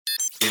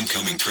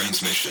Incoming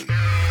transmission.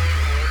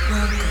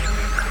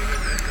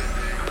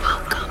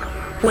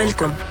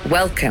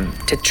 Welcome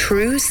to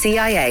True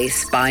CIA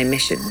Spy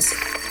Missions,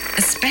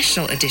 a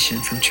special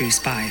edition from True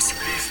Spies.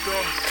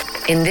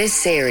 In this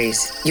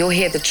series, you'll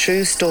hear the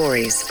true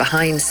stories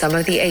behind some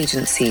of the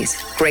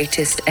agency's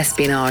greatest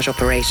espionage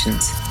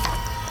operations.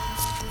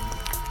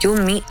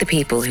 You'll meet the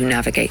people who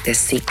navigate this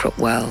secret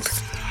world.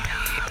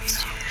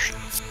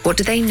 What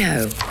do they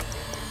know?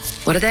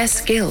 What are their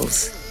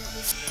skills?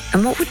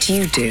 And what would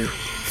you do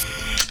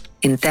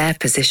in their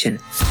position?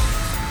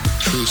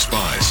 True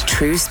Spies.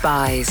 True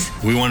Spies.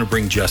 We want to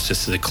bring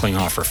justice to the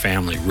Klinghoffer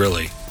family,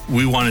 really.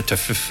 We wanted to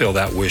fulfill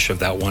that wish of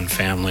that one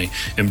family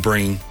and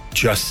bring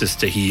justice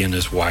to he and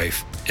his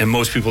wife. And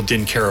most people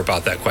didn't care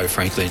about that, quite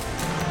frankly.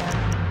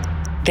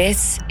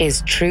 This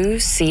is True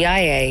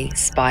CIA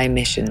Spy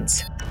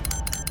Missions.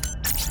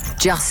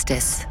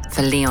 Justice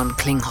for Leon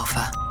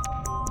Klinghoffer.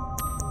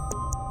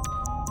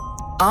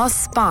 Our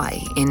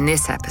spy in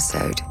this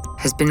episode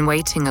has been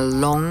waiting a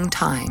long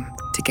time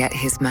to get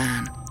his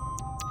man.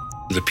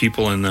 The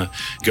people in the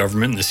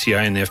government, the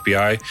CIA and the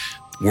FBI,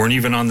 weren't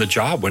even on the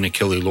job when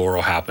Achille Lauro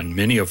happened.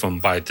 Many of them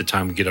by the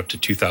time we get up to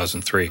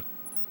 2003.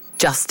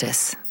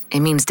 Justice.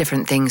 It means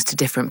different things to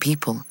different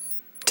people.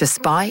 To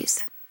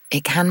spies,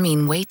 it can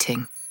mean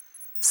waiting.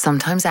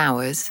 Sometimes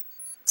hours,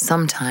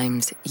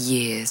 sometimes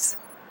years.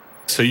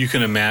 So you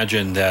can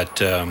imagine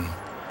that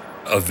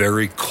a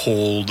very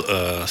cold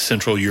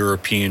Central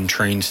European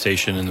train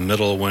station in the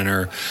middle of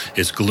winter.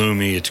 It's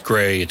gloomy, it's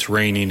gray, it's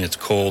raining, it's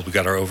cold. We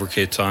got our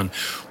overcoats on.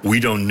 We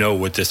don't know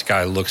what this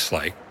guy looks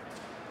like.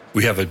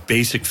 We have a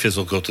basic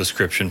physical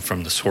description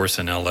from the source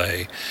in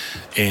LA,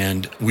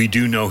 and we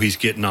do know he's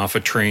getting off a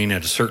train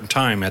at a certain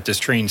time at this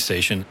train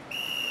station.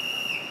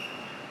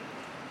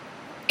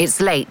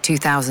 It's late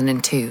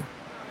 2002.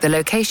 The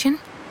location?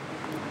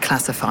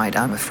 Classified,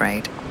 I'm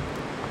afraid.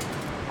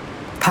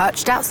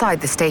 Perched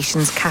outside the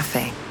station's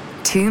cafe,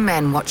 two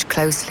men watch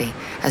closely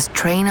as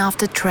train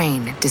after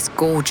train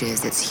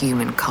disgorges its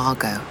human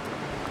cargo.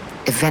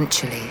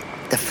 Eventually,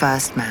 the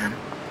first man,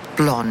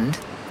 blonde,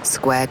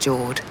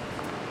 square-jawed,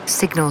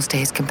 signals to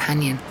his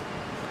companion.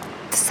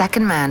 The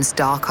second man's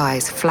dark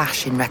eyes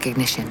flash in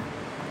recognition.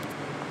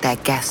 Their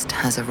guest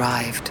has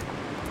arrived.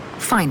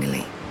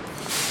 Finally.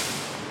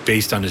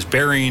 Based on his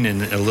bearing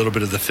and a little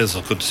bit of the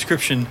physical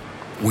description,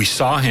 we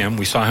saw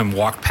him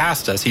walk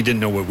past us. He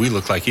didn't know what we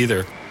looked like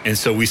either. And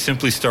so we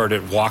simply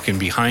started walking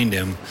behind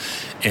him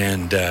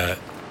and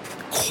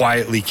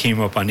quietly came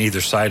up on either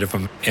side of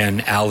him.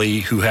 And Ali,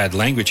 who had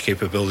language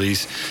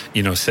capabilities,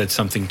 said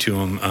something to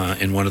him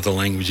in one of the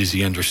languages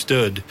he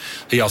understood.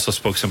 He also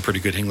spoke some pretty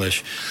good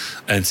English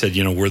and said,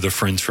 we're the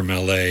friends from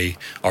LA.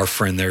 Our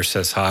friend there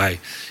says hi.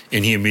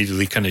 And he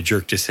immediately kind of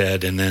jerked his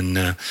head. And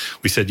then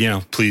we said,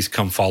 please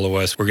come follow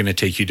us. We're going to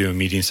take you to a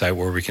meeting site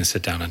where we can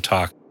sit down and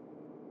talk.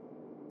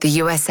 The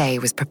USA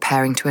was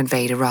preparing to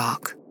invade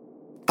Iraq,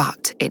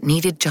 but it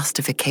needed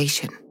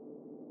justification.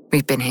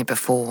 We've been here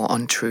before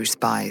on True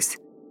Spies.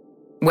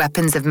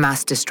 Weapons of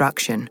mass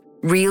destruction,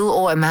 real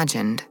or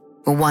imagined,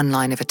 were one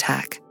line of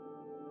attack.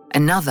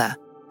 Another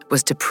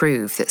was to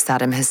prove that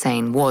Saddam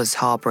Hussein was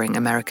harboring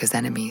America's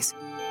enemies.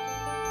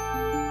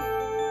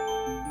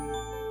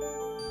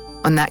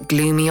 On that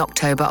gloomy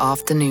October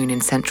afternoon in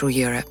Central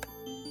Europe,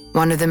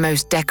 one of the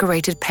most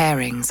decorated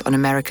pairings on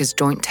America's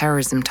Joint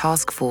Terrorism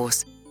Task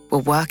Force were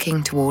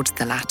working towards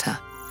the latter.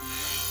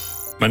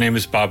 My name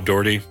is Bob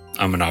Doherty.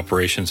 I'm an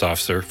operations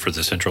officer for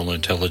the Central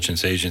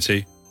Intelligence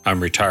Agency.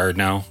 I'm retired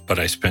now, but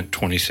I spent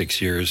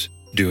 26 years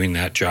doing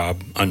that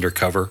job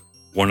undercover.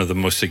 One of the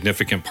most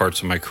significant parts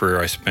of my career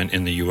I spent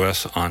in the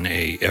U.S. on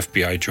a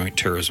FBI Joint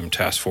Terrorism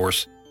Task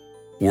Force,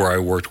 where I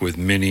worked with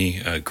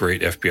many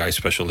great FBI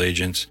special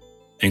agents,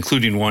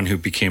 including one who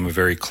became a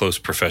very close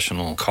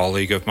professional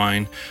colleague of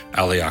mine,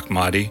 Ali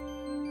Ahmadi.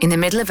 In the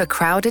middle of a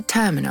crowded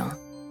terminal,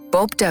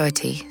 Bob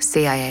Doherty,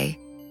 CIA,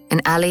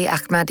 and Ali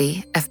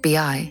Ahmadi,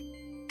 FBI,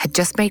 had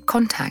just made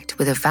contact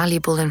with a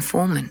valuable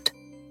informant.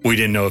 We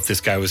didn't know if this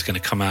guy was going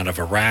to come out of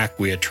Iraq.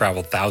 We had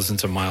traveled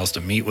thousands of miles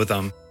to meet with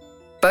him.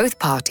 Both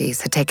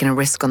parties had taken a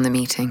risk on the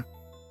meeting.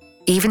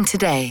 Even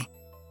today,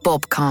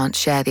 Bob can't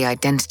share the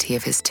identity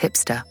of his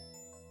tipster.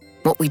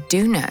 What we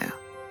do know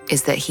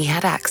is that he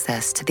had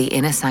access to the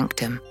inner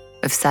sanctum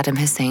of Saddam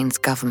Hussein's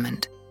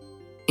government.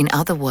 In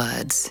other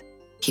words,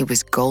 he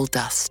was gold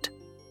dust.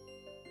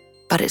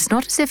 But it's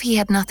not as if he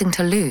had nothing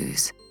to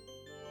lose.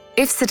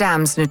 If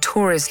Saddam's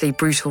notoriously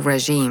brutal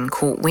regime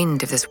caught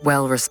wind of this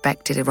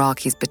well-respected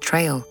Iraqi's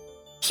betrayal,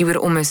 he would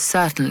almost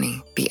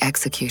certainly be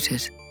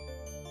executed.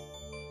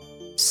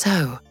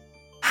 So,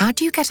 how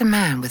do you get a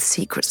man with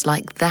secrets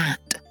like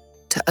that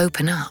to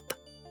open up?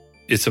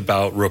 It's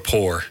about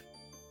rapport.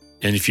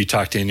 And if you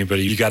talk to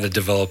anybody, you got to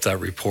develop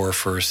that rapport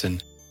first.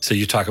 And so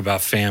you talk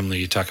about family,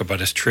 you talk about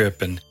his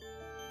trip, and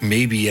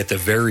maybe at the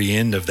very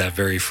end of that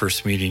very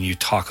first meeting, you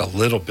talk a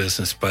little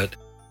business, but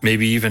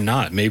maybe even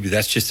not. Maybe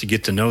that's just to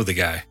get to know the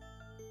guy.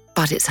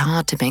 But it's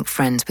hard to make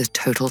friends with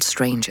total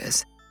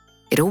strangers.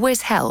 It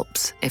always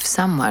helps if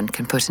someone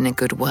can put in a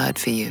good word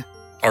for you.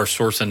 Our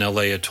source in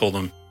LA had told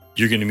him,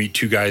 You're going to meet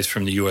two guys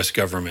from the U.S.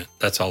 government.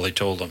 That's all they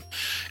told him.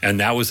 And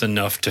that was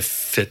enough to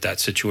fit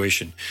that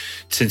situation.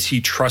 Since he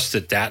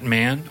trusted that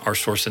man, our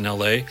source in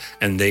L.A.,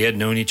 and they had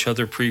known each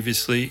other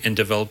previously and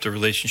developed a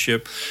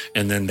relationship,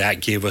 and then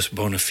that gave us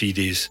bona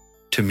fides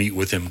to meet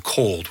with him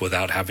cold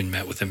without having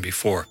met with him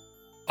before.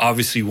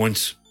 Obviously,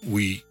 once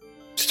we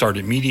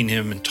started meeting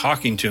him and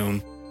talking to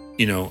him,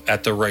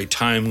 at the right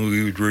time,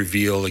 we would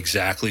reveal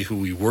exactly who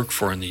we work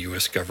for in the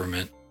U.S.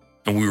 government.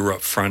 And we were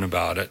upfront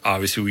about it.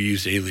 Obviously, we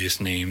used alias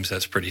names.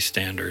 That's pretty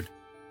standard.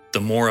 The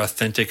more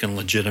authentic and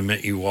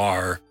legitimate you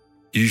are,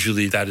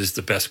 usually that is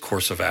the best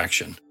course of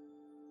action.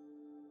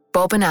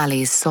 Bob and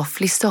Ali's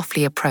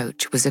softly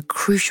approach was a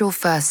crucial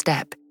first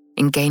step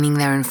in gaining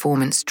their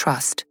informant's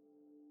trust.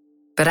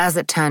 But as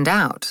it turned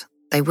out,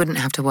 they wouldn't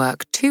have to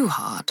work too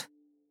hard.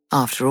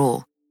 After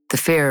all, the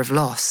fear of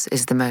loss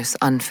is the most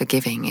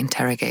unforgiving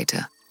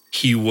interrogator.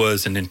 He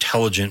was an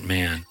intelligent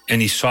man,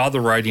 and he saw the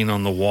writing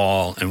on the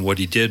wall, and what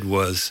he did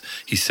was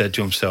he said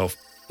to himself,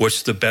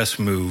 what's the best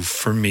move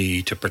for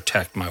me to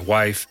protect my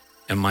wife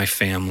and my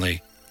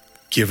family,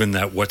 given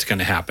that what's going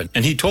to happen?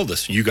 And he told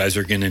us, you guys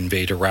are going to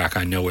invade Iraq.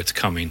 I know it's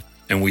coming.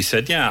 And we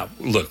said, yeah,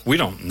 look, we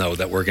don't know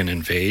that we're going to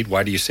invade.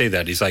 Why do you say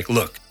that? He's like,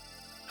 look,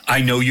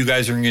 I know you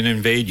guys are going to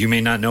invade. You may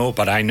not know it,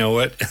 but I know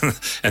it.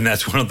 And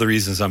that's one of the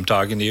reasons I'm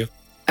talking to you.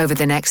 Over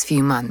the next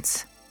few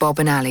months, Bob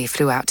and Ali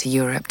flew out to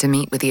Europe to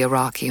meet with the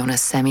Iraqi on a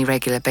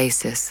semi-regular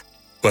basis.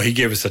 Well, he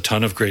gave us a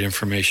ton of great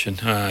information.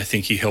 I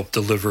think he helped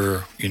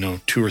deliver,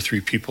 2 or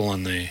 3 people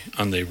on the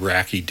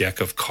Iraqi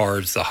deck of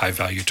cards, the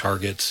high-value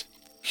targets.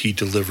 He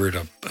delivered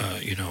a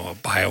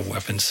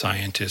bioweapons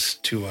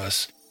scientist to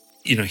us.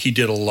 He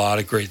did a lot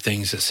of great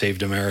things that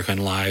saved American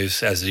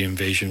lives as the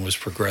invasion was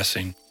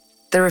progressing.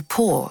 The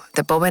rapport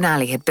that Bob and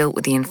Ali had built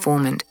with the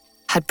informant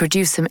had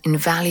produced some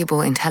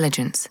invaluable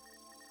intelligence.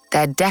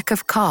 Their deck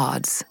of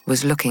cards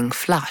was looking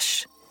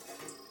flush,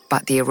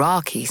 but the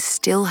Iraqis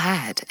still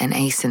had an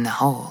ace in the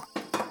hole.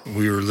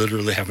 We were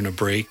literally having a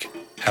break,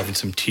 having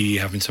some tea,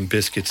 having some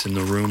biscuits in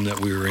the room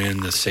that we were in,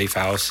 the safe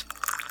house.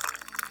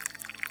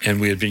 And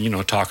we had been,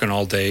 talking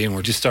all day, and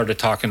we just started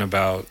talking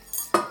about,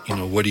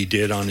 what he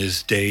did on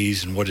his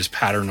days and what his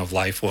pattern of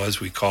life was,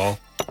 we call.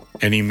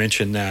 And he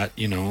mentioned that,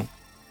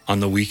 on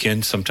the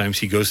weekend, sometimes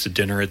he goes to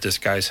dinner at this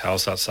guy's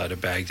house outside of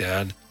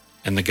Baghdad,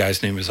 and the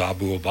guy's name is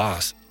Abu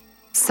Abbas.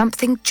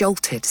 Something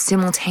jolted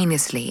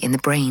simultaneously in the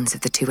brains of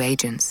the two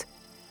agents.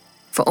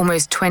 For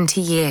almost 20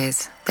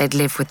 years, they'd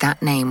lived with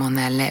that name on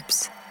their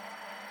lips.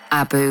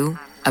 Abu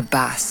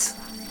Abbas.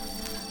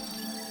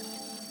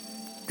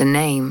 The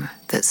name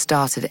that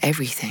started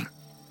everything.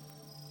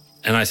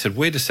 And I said,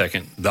 wait a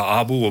second, the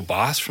Abu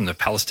Abbas from the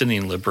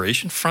Palestinian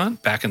Liberation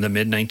Front back in the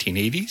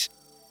mid-1980s?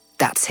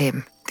 That's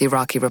him, the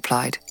Iraqi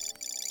replied.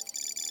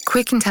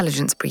 Quick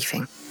intelligence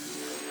briefing.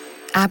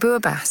 Abu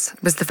Abbas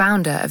was the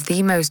founder of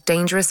the most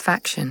dangerous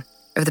faction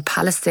of the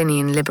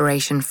Palestinian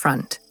Liberation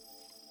Front.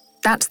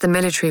 That's the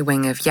military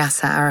wing of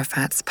Yasser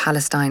Arafat's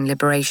Palestine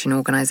Liberation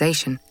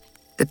Organization,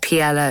 the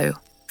PLO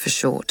for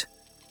short.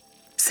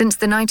 Since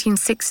the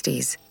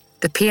 1960s,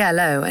 the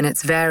PLO and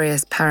its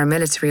various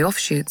paramilitary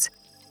offshoots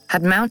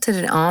had mounted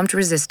an armed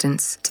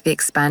resistance to the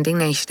expanding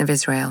nation of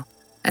Israel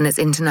and its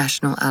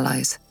international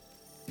allies.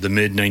 The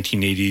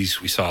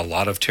mid-1980s, we saw a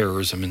lot of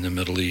terrorism in the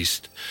Middle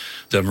East.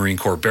 The Marine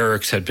Corps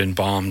barracks had been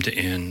bombed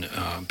in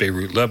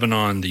Beirut,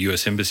 Lebanon. The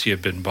U.S. Embassy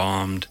had been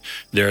bombed.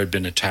 There had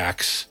been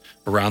attacks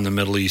around the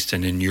Middle East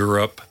and in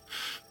Europe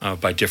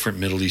by different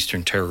Middle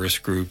Eastern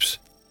terrorist groups.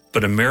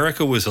 But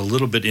America was a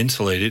little bit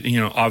insulated.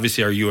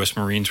 Obviously our U.S.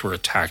 Marines were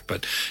attacked,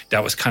 but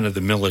that was kind of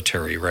the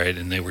military, right?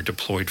 And they were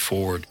deployed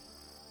forward.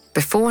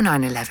 Before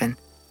 9/11,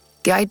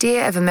 the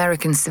idea of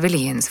American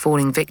civilians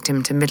falling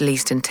victim to Middle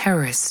Eastern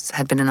terrorists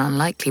had been an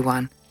unlikely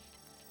one,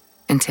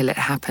 until it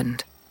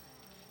happened.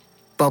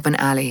 Bob and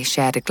Ali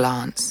shared a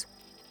glance.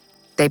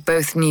 They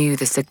both knew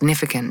the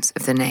significance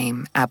of the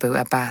name Abu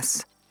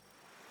Abbas.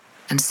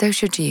 And so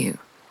should you.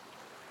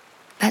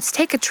 Let's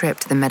take a trip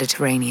to the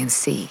Mediterranean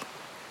Sea,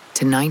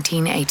 to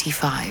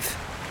 1985.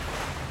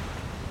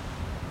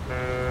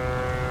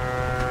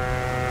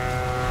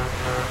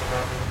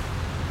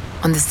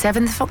 On the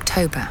 7th of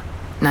October,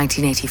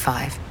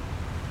 1985,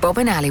 Bob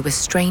and Ali were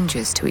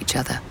strangers to each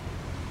other.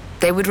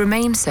 They would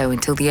remain so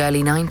until the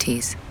early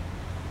 90s.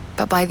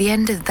 But by the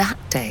end of that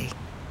day,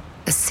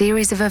 a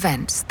series of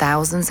events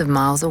thousands of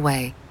miles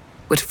away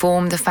would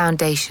form the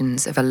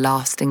foundations of a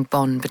lasting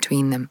bond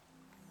between them.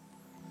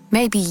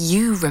 Maybe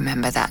you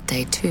remember that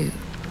day too.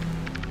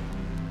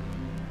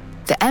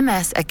 The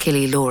MS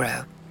Achille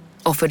Lauro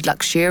offered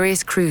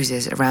luxurious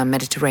cruises around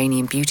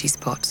Mediterranean beauty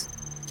spots.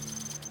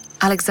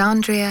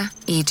 Alexandria,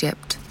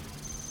 Egypt.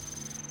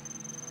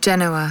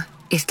 Genoa,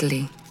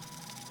 Italy.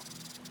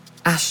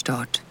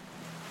 Ashdod,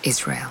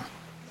 Israel.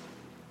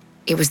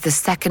 It was the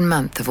second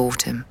month of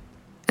autumn,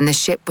 and the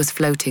ship was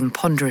floating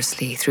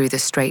ponderously through the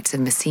Straits of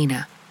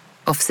Messina,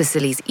 off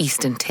Sicily's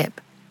eastern tip.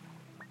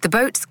 The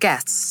boat's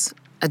guests,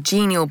 a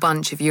genial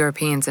bunch of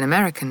Europeans and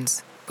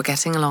Americans, were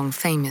getting along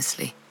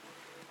famously.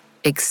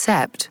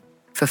 Except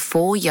for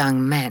 4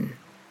 young men.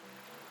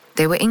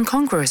 They were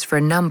incongruous for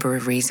a number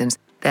of reasons.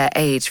 Their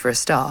age, for a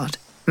start.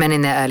 Men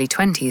in their early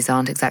 20s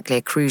aren't exactly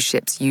a cruise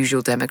ship's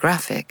usual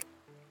demographic.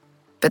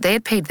 But they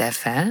had paid their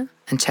fare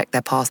and checked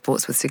their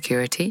passports with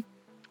security.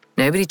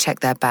 Nobody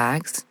checked their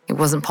bags. It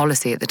wasn't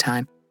policy at the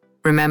time.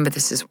 Remember,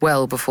 this is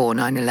well before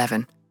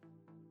 9/11.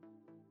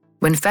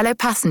 When fellow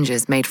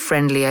passengers made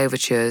friendly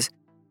overtures,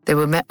 they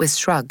were met with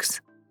shrugs.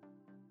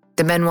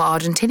 The men were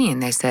Argentinian,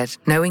 they said,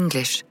 no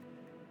English.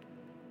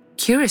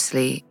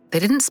 Curiously, they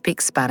didn't speak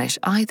Spanish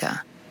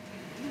either.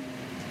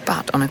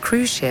 But on a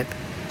cruise ship,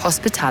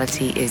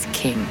 hospitality is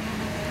king.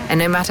 And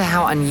no matter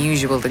how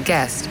unusual the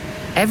guest,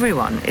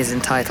 everyone is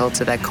entitled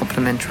to their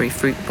complimentary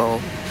fruit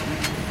bowl.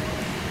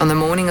 On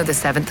the morning of the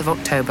 7th of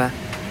October,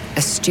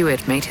 a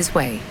steward made his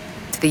way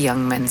to the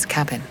young men's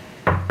cabin.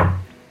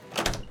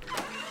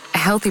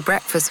 A healthy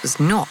breakfast was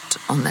not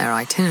on their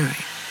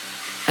itinerary.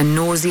 A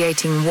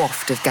nauseating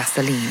waft of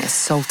gasoline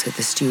assaulted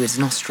the steward's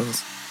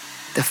nostrils.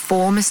 The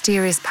 4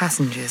 mysterious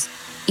passengers,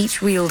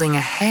 each wielding a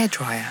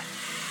hairdryer,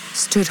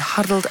 stood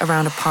huddled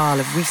around a pile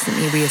of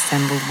recently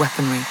reassembled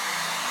weaponry.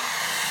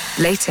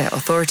 Later,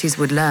 authorities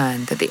would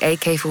learn that the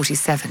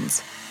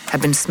AK-47s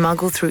had been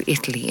smuggled through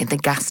Italy in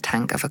the gas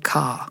tank of a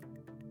car.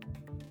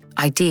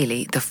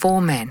 Ideally, the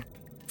 4 men,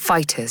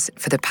 fighters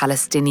for the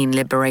Palestinian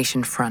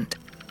Liberation Front,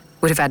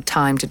 would have had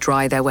time to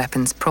dry their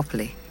weapons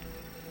properly.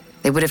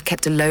 They would have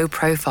kept a low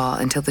profile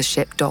until the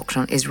ship docked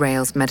on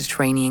Israel's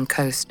Mediterranean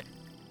coast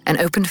and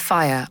opened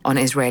fire on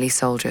Israeli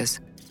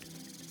soldiers.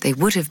 They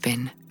would have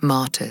been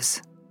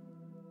martyrs.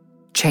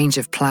 Change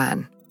of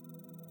plan.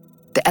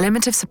 The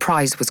element of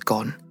surprise was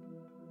gone,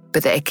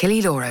 but the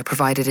Achille Lauro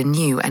provided a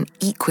new and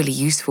equally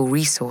useful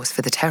resource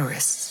for the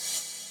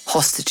terrorists: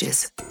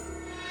 hostages.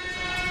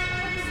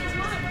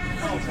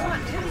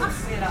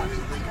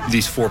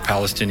 These 4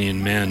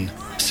 Palestinian men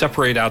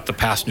separate out the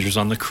passengers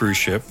on the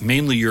cruise ship,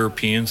 mainly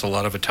Europeans, a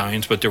lot of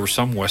Italians, but there were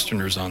some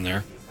Westerners on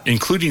there,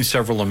 including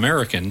several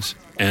Americans.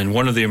 And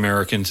one of the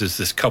Americans is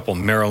this couple,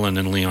 Marilyn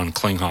and Leon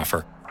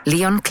Klinghoffer.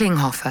 Leon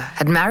Klinghoffer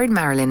had married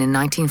Marilyn in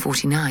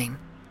 1949.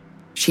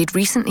 She'd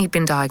recently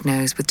been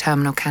diagnosed with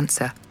terminal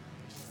cancer.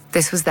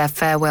 This was their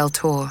farewell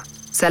tour,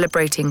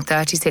 celebrating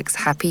 36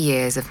 happy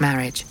years of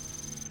marriage.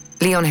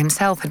 Leon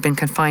himself had been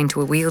confined to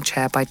a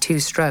wheelchair by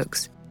 2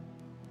 strokes.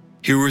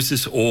 Here was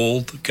this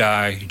old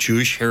guy,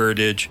 Jewish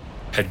heritage,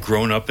 had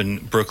grown up in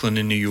Brooklyn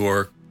and New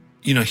York.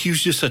 You know, he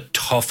was just a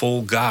tough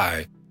old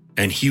guy,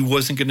 and he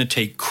wasn't going to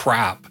take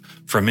crap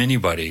from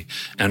anybody.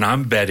 And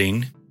I'm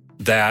betting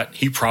that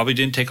he probably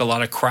didn't take a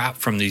lot of crap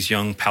from these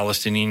young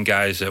Palestinian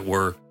guys that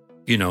were,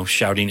 you know,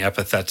 shouting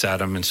epithets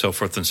at him and so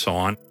forth and so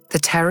on. The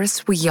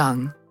terrorists were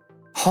young,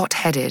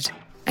 hot-headed,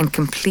 and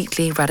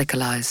completely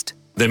radicalized.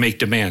 They make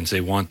demands.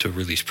 They want to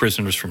release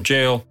prisoners from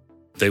jail.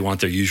 They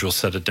want their usual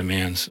set of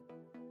demands.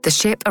 The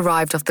ship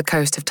arrived off the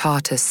coast of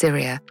Tartus,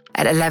 Syria,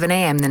 at 11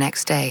 a.m. the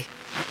next day.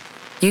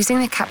 Using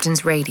the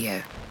captain's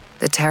radio,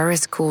 the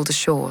terrorists called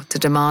ashore to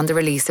demand the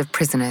release of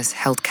prisoners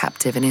held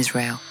captive in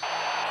Israel.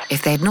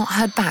 If they had not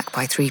heard back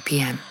by 3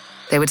 p.m.,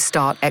 they would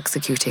start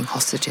executing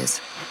hostages.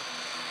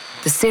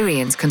 The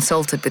Syrians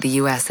consulted with the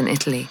US and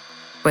Italy,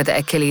 where the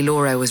Achille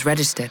Lauro was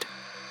registered.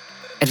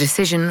 A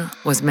decision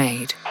was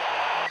made.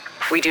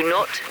 We do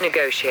not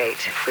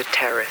negotiate with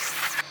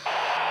terrorists.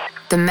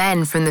 The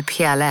men from the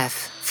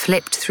PLF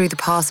flipped through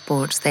the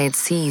passports they had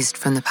seized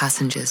from the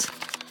passengers.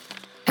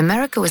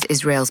 America was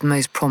Israel's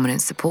most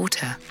prominent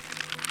supporter.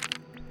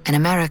 An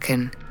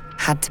American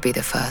had to be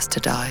the first to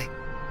die.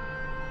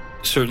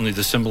 Certainly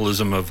the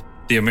symbolism of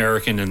the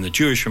American and the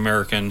Jewish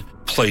American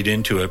played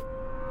into it.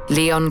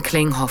 Leon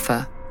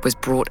Klinghoffer was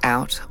brought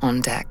out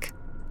on deck.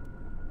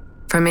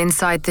 From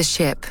inside the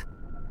ship,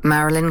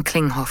 Marilyn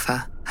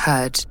Klinghoffer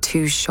heard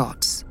 2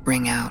 shots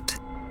ring out.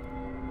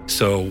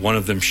 So one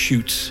of them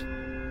shoots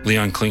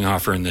Leon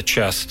Klinghoffer in the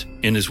chest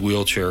in his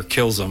wheelchair,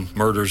 kills him,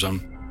 murders him,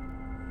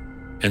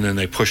 and then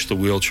they push the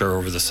wheelchair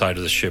over the side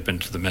of the ship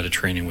into the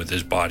Mediterranean with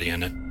his body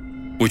in it,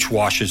 which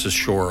washes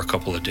ashore a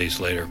couple of days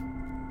later.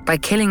 By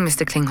killing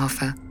Mr.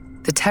 Klinghoffer,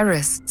 the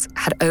terrorists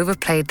had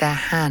overplayed their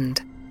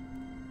hand.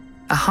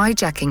 A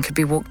hijacking could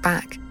be walked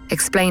back,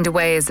 explained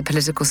away as a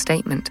political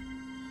statement.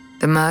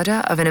 The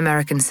murder of an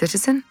American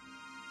citizen?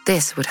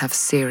 This would have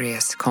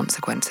serious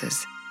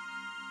consequences.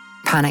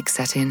 Panic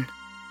set in.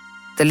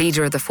 The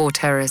leader of the 4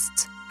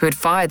 terrorists, who had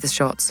fired the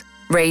shots,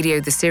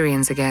 radioed the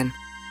Syrians again.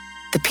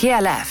 The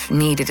PLF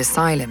needed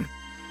asylum.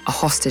 A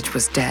hostage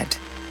was dead.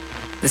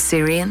 The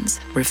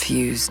Syrians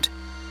refused.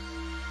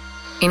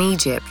 In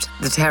Egypt,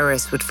 the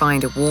terrorists would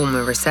find a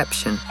warmer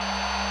reception.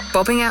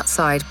 Bobbing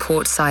outside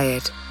Port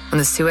Said on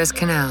the Suez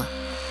Canal,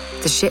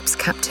 the ship's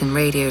captain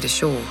radioed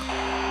ashore.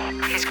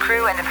 His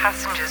crew and the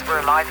passengers were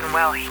alive and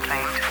well, he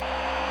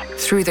claimed.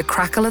 Through the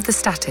crackle of the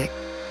static,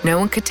 no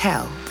one could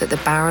tell that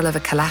the barrel of a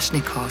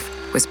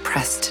Kalashnikov was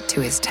pressed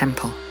to his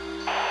temple.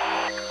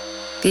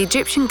 The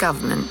Egyptian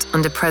government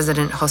under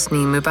President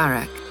Hosni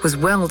Mubarak was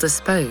well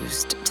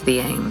disposed to the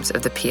aims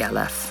of the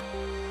PLF.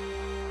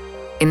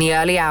 In the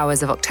early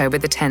hours of October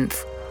the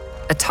 10th,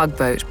 a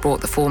tugboat brought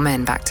the 4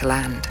 men back to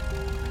land.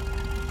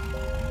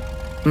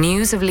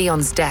 news of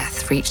Leon's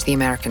death reached the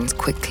Americans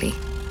quickly.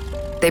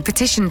 They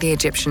petitioned the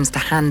Egyptians to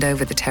hand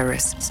over the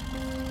terrorists.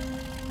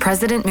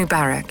 President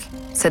Mubarak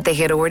said they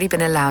had already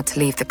been allowed to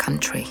leave the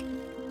country.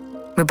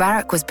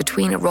 Mubarak was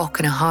between a rock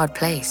and a hard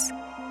place.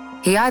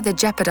 He either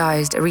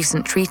jeopardized a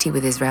recent treaty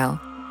with Israel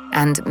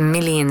and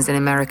millions in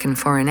American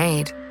foreign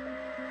aid,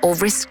 or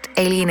risked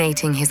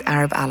alienating his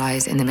Arab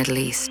allies in the Middle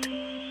East.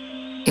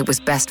 It was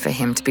best for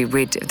him to be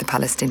rid of the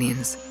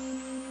Palestinians.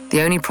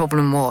 The only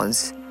problem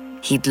was,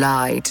 he'd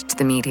lied to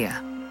the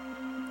media.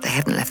 They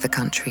hadn't left the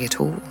country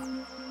at all.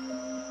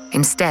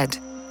 Instead,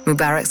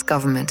 Mubarak's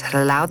government had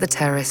allowed the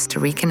terrorists to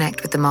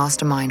reconnect with the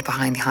mastermind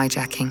behind the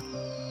hijacking,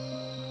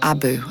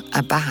 Abu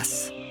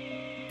Abbas.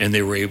 And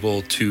they were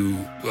able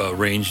to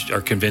arrange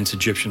or convince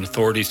Egyptian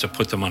authorities to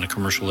put them on a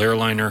commercial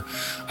airliner.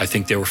 I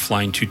think they were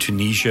flying to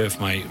Tunisia, if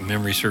my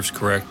memory serves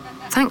correct.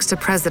 Thanks to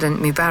President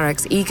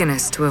Mubarak's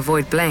eagerness to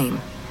avoid blame,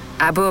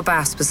 Abu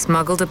Abbas was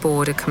smuggled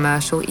aboard a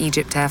commercial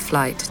Egypt Air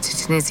flight to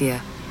Tunisia,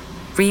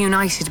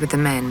 reunited with the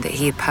men that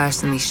he had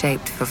personally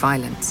shaped for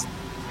violence.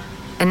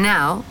 And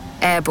now,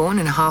 airborne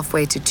and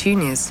halfway to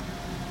Tunis,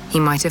 he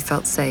might have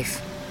felt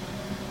safe.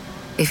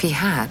 If he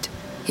had,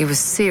 he was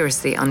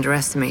seriously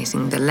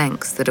underestimating the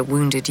lengths that a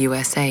wounded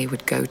USA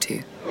would go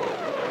to.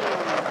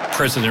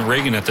 President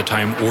Reagan at the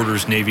time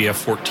orders Navy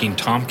F-14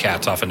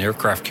 Tomcats off an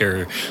aircraft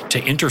carrier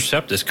to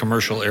intercept this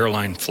commercial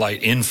airline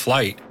flight in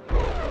flight,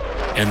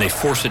 and they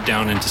force it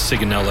down into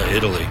Sigonella,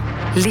 Italy.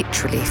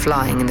 Literally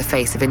flying in the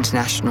face of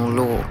international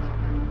law.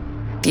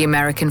 The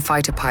American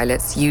fighter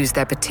pilots used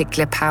their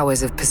particular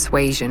powers of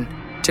persuasion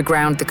to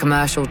ground the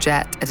commercial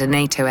jet at a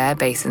NATO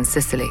airbase in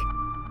Sicily.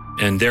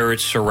 And there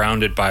it's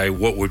surrounded by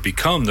what would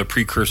become the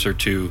precursor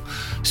to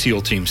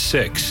SEAL Team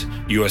 6,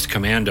 U.S.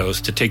 commandos,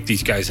 to take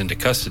these guys into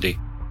custody.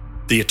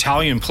 The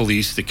Italian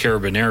police, the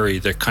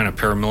Carabinieri, the kind of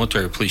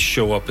paramilitary police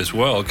show up as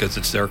well because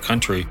it's their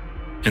country.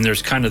 And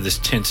there's kind of this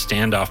tense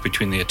standoff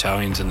between the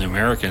Italians and the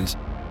Americans.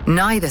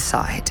 Neither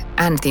side,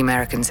 and the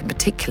Americans in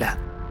particular,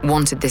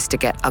 wanted this to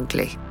get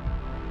ugly.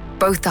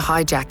 Both the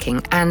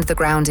hijacking and the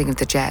grounding of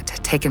the jet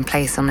had taken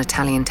place on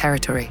Italian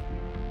territory.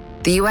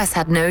 The US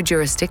had no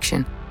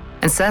jurisdiction,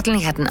 and certainly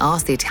hadn't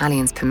asked the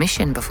Italians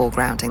permission before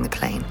grounding the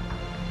plane.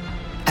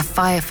 A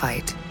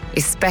firefight,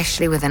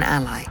 especially with an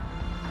ally,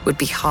 would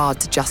be hard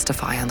to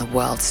justify on the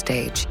world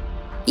stage,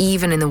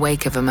 even in the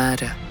wake of a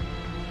murder.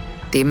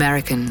 The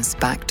Americans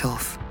backed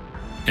off.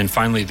 And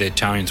finally, the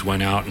Italians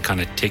went out and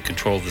kind of take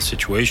control of the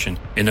situation.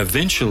 And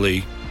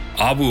eventually,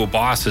 Abu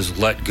Abbas is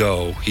let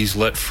go. He's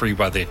let free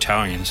by the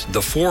Italians.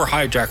 The 4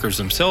 hijackers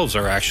themselves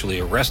are actually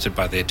arrested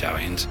by the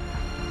Italians,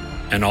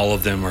 and all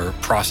of them are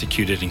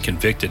prosecuted and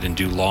convicted and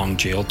do long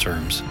jail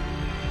terms.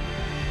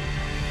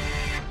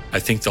 I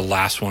think the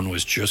last one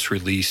was just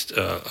released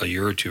a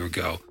year or two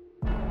ago.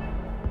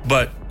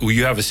 But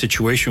you have a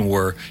situation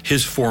where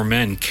his 4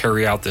 men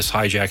carry out this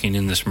hijacking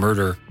and this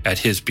murder at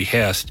his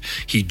behest.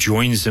 He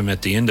joins them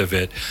at the end of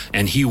it,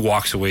 and he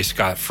walks away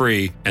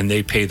scot-free, and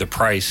they pay the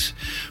price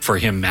for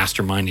him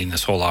masterminding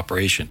this whole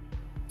operation.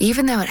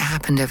 Even though it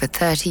happened over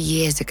 30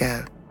 years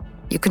ago,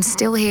 you can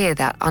still hear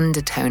that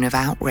undertone of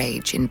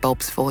outrage in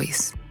Bob's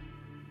voice.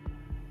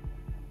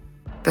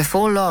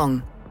 Before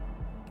long,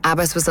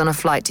 Abbas was on a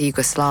flight to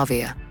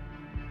Yugoslavia.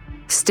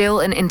 Still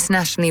an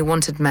internationally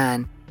wanted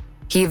man,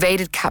 he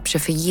evaded capture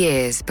for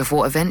years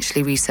before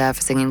eventually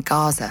resurfacing in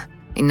Gaza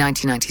in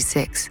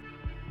 1996.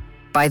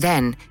 By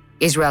then,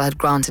 Israel had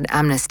granted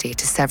amnesty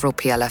to several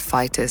PLF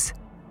fighters.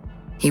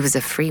 He was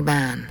a free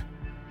man.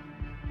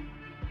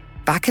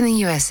 Back in the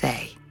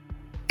USA,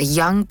 a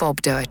young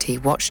Bob Doherty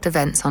watched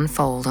events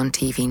unfold on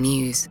TV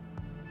news.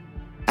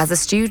 As a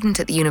student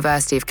at the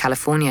University of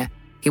California,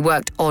 he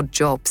worked odd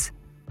jobs,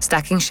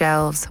 stacking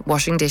shelves,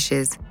 washing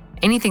dishes,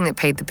 anything that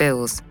paid the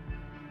bills.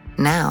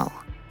 Now,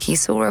 he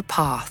saw a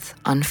path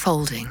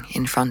unfolding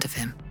in front of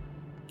him.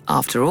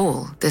 After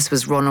all, this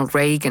was Ronald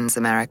Reagan's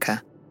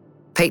America.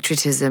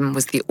 Patriotism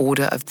was the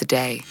order of the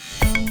day.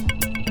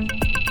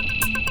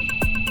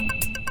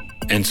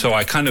 And so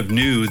I kind of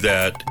knew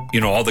that,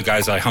 all the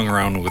guys I hung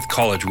around with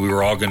college, we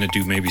were all going to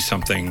do maybe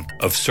something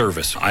of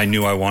service. I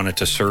knew I wanted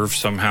to serve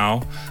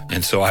somehow.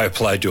 And so I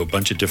applied to a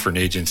bunch of different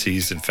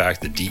agencies. In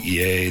fact, the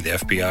DEA, the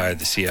FBI,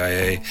 the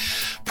CIA,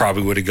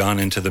 probably would have gone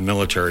into the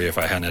military if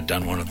I hadn't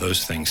done one of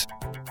those things.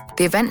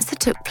 The events that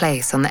took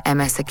place on the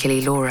MS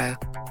Achille Lauro,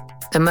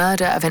 the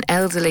murder of an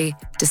elderly,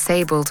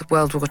 disabled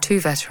World War II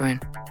veteran,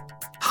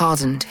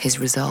 hardened his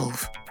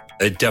resolve.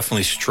 It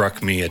definitely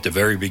struck me at the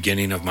very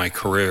beginning of my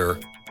career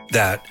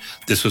that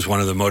this was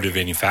one of the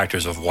motivating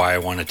factors of why I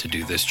wanted to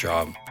do this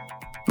job.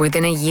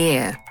 Within a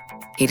year,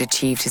 he'd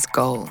achieved his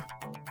goal.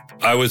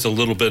 I was a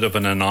little bit of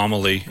an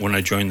anomaly when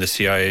I joined the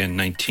CIA in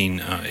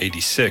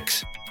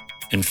 1986.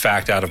 In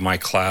fact, out of my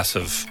class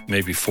of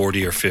maybe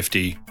 40 or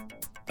 50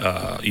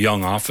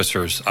 young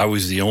officers, I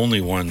was the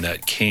only one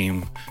that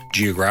came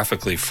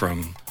geographically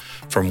from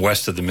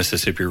west of the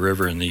Mississippi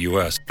River in the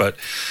U.S. But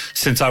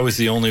since I was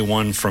the only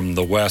one from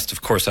the West,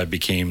 of course, I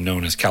became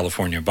known as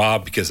California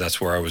Bob because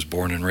that's where I was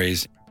born and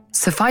raised.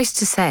 Suffice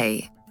to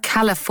say,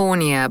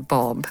 California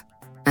Bob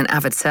an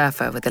avid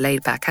surfer with a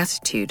laid-back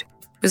attitude,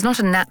 was not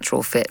a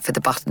natural fit for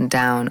the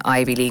buttoned-down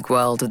Ivy League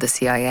world of the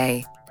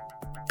CIA.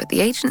 But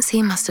the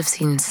agency must have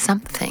seen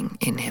something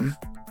in him.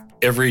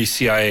 Every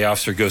CIA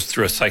officer goes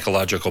through a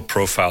psychological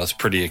profile. It's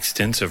pretty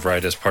extensive,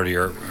 right, as part of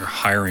your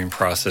hiring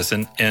process.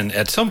 And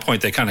at some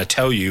point, they kind of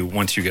tell you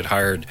once you get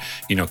hired,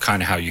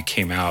 kind of how you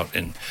came out.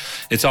 And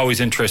it's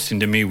always interesting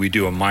to me. We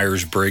do a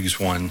Myers-Briggs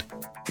one,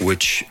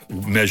 which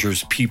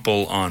measures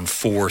people on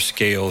 4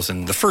 scales.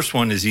 And the first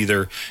one is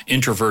either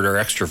introvert or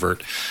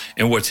extrovert.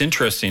 And what's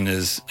interesting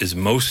is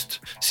most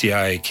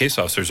CIA case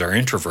officers are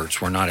introverts.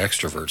 We're not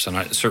extroverts.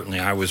 And certainly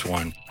I was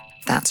one.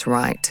 That's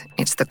right.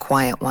 It's the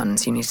quiet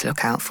ones you need to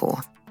look out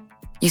for.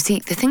 You see,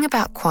 the thing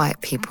about quiet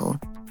people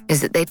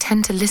is that they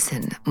tend to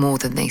listen more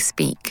than they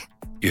speak.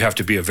 You have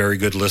to be a very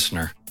good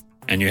listener,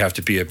 and you have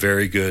to be a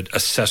very good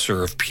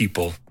assessor of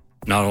people,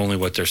 not only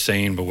what they're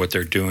saying, but what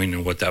they're doing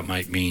and what that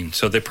might mean.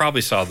 So they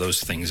probably saw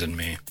those things in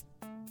me.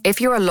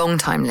 If you're a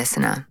long-time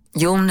listener,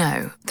 you'll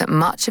know that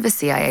much of a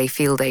CIA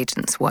field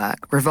agent's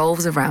work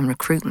revolves around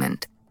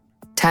recruitment,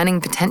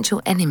 turning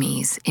potential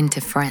enemies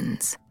into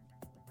friends.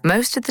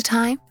 Most of the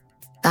time,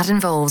 that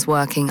involves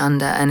working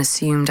under an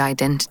assumed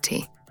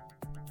identity.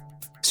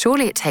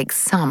 Surely it takes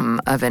some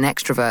of an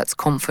extrovert's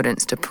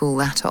confidence to pull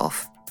that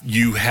off.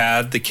 You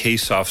had the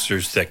case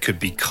officers that could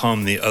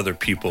become the other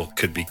people,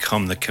 could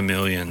become the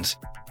chameleons.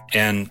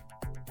 And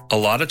a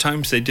lot of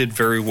times they did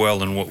very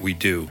well in what we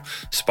do,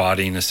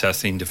 spotting,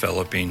 assessing,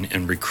 developing,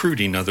 and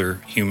recruiting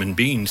other human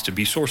beings to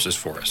be sources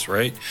for us,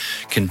 right?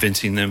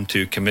 Convincing them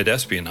to commit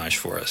espionage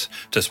for us,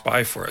 to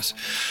spy for us.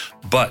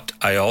 But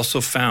I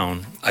also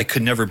found I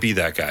could never be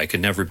that guy. I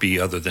could never be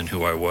other than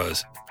who I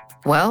was.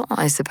 Well,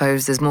 I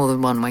suppose there's more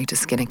than one way to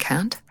skin a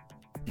cat.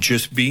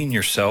 Just being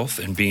yourself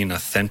and being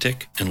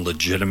authentic and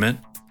legitimate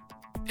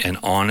and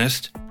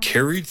honest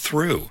carried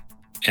through.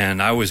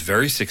 And I was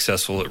very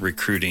successful at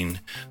recruiting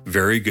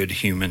very good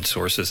human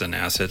sources and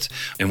assets.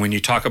 And when you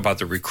talk about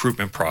the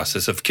recruitment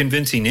process of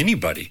convincing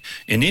anybody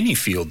in any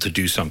field to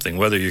do something,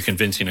 whether you're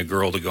convincing a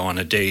girl to go on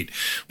a date,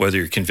 whether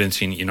you're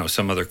convincing,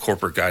 some other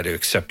corporate guy to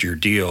accept your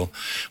deal,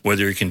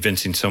 whether you're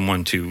convincing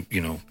someone to,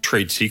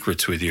 trade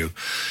secrets with you,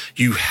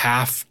 you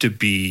have to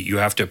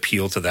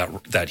appeal to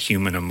that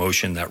human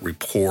emotion, that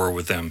rapport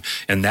with them.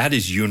 And that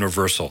is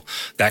universal.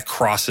 That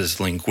crosses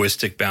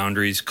linguistic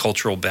boundaries,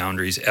 cultural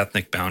boundaries,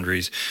 ethnic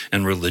boundaries,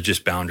 and religious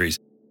boundaries.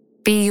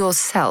 Be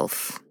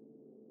yourself.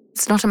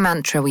 It's not a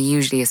mantra we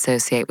usually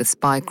associate with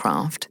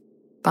spycraft,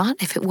 but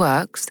if it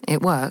works,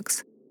 it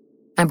works.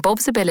 And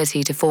Bob's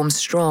ability to form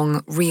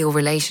strong, real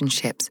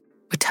relationships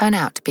would turn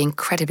out to be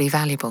incredibly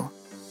valuable.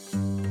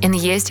 In the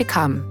years to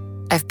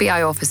come,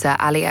 FBI officer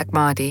Ali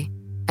Ahmadi,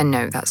 and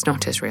no, that's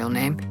not his real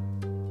name,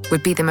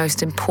 would be the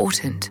most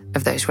important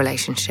of those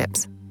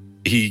relationships.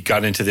 He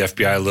got into the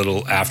FBI a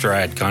little after I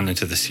had gone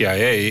into the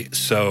CIA,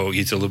 so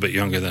he's a little bit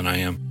younger than I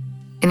am.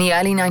 In the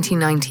early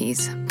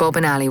 1990s, Bob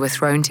and Ali were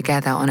thrown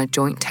together on a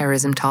joint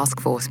terrorism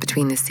task force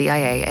between the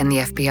CIA and the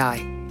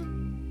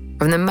FBI.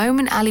 From the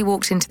moment Ali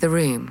walked into the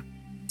room,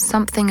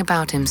 something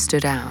about him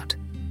stood out.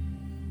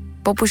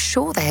 Bob was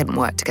sure they hadn't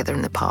worked together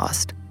in the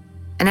past.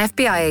 An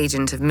FBI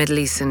agent of Middle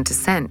Eastern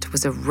descent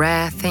was a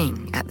rare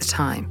thing at the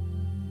time.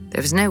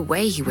 There was no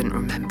way he wouldn't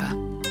remember.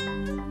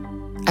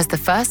 As the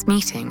first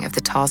meeting of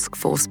the task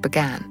force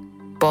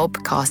began,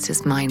 Bob cast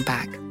his mind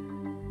back.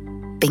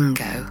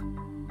 Bingo.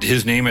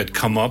 His name had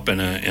come up in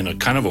a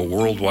kind of a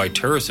worldwide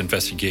terrorist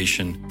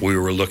investigation we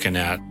were looking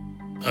at.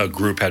 A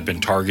group had been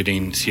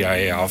targeting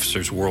CIA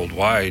officers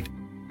worldwide,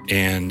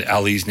 and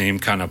Ali's name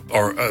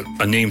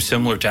a name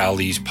similar to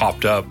Ali's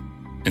popped up.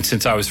 And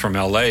since I was from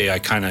LA, I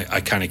kind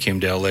of came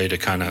to LA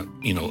to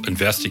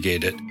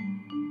investigate it.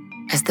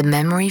 As the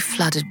memory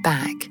flooded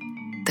back,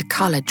 the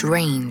color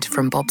drained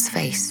from Bob's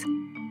face.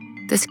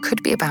 This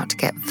could be about to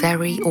get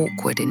very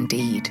awkward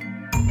indeed.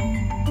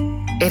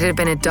 It had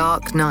been a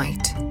dark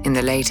night in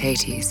the late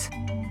 80s.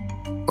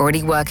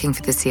 Already working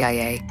for the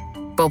CIA,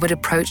 Bob had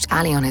approached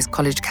Ali on his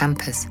college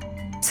campus,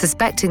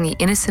 suspecting the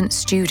innocent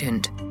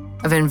student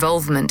of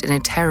involvement in a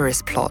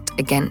terrorist plot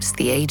against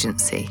the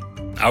agency.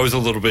 I was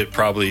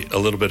probably a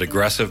little bit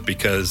aggressive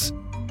because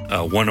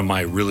one of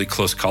my really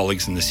close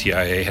colleagues in the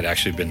CIA had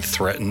actually been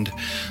threatened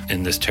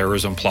in this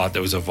terrorism plot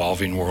that was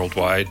evolving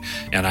worldwide,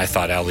 and I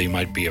thought Ali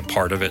might be a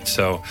part of it.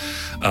 So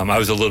I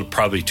was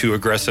probably too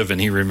aggressive,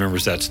 and he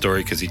remembers that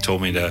story because he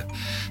told me to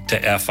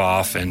F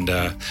off and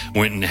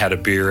went and had a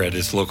beer at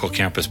his local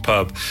campus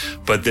pub.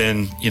 But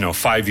then,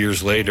 5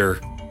 years later,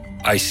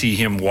 I see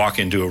him walk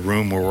into a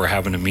room where we're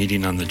having a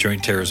meeting on the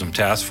Joint Terrorism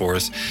Task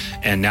Force,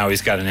 and now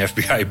he's got an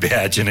FBI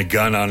badge and a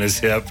gun on his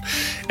hip,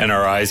 and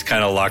our eyes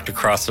kind of locked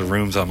across the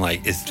rooms. I'm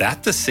like, is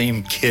that the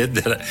same kid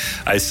that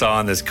I saw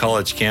on this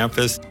college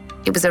campus?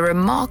 It was a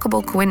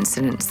remarkable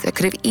coincidence that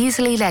could have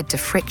easily led to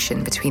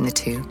friction between the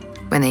two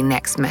when they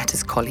next met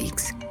as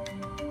colleagues.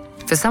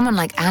 For someone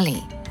like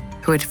Ali,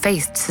 who had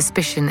faced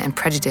suspicion and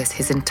prejudice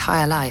his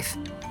entire life,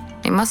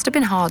 it must have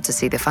been hard to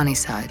see the funny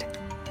side.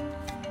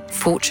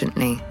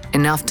 Fortunately,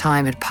 enough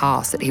time had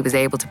passed that he was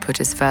able to put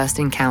his first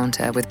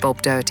encounter with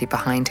Bob Doherty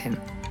behind him.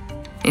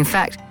 In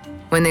fact,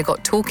 When they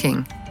got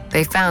talking,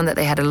 they found that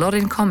they had a lot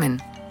in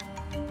common.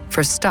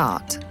 For a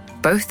start,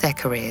 both their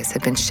careers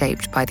had been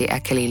shaped by the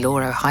Achille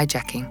Lauro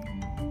hijacking.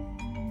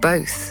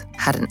 Both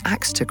had an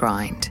axe to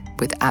grind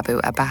with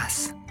Abu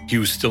Abbas. He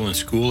was still in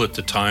school at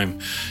the time,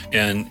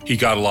 and he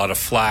got a lot of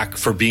flack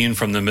for being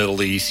from the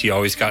Middle East. He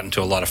always got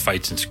into a lot of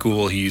fights in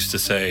school, he used to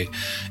say.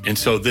 And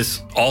so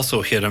this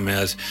also hit him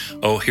as,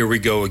 oh, here we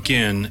go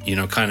again,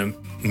 kind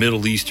of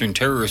Middle Eastern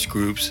terrorist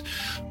groups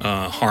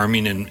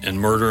harming and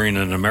murdering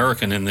an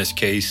American in this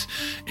case.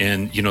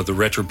 And, the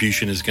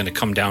retribution is going to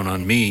come down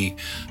on me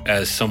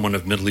as someone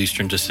of Middle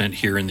Eastern descent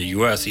here in the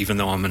U.S., even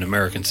though I'm an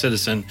American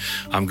citizen.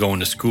 I'm going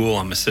to school.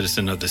 I'm a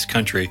citizen of this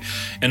country.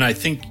 And I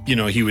think,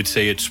 he would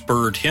say it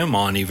spurred him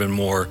on even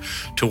more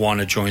to want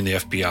to join the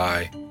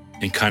FBI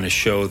and kind of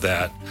show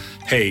that,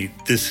 hey,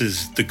 this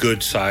is the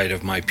good side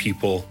of my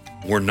people.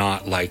 We're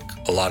not like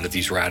a lot of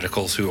these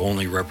radicals who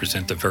only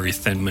represent the very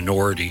thin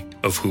minority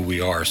of who we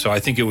are. So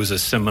I think it was a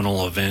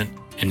seminal event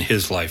in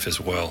his life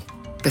as well.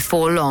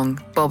 Before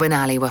long, Bob and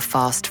Ali were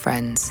fast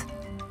friends.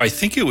 I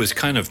think it was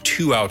kind of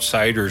two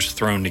outsiders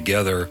thrown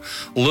together,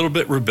 a little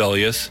bit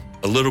rebellious,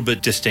 a little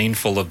bit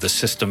disdainful of the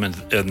system and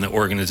the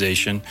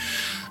organization.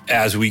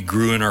 As we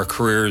grew in our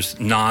careers,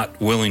 not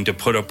willing to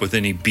put up with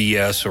any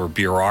BS or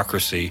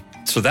bureaucracy.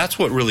 So that's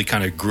what really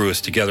kind of grew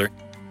us together.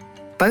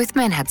 Both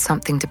men had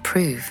something to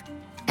prove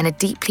and a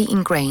deeply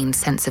ingrained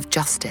sense of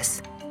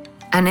justice.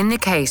 And in the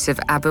case of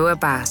Abu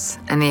Abbas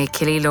and the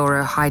Achille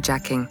Lauro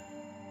hijacking,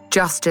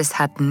 justice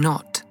had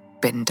not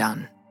been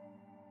done.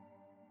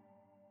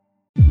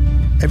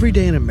 Every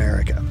day in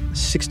America,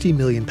 60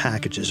 million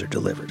packages are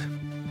delivered,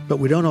 but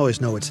we don't always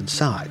know what's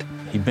inside.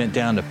 He bent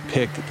down to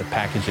pick the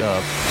package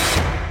up.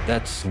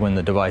 That's when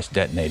the device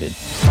detonated.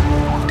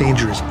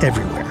 Danger is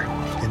everywhere,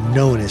 and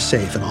no one is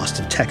safe in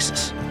Austin,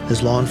 Texas,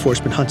 as law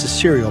enforcement hunts a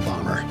serial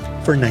bomber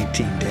for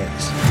 19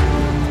 days.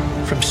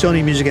 From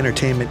Sony Music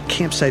Entertainment,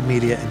 Campside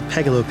Media, and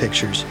Pegalo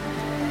Pictures,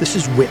 this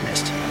is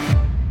Witnessed.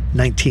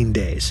 19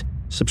 Days.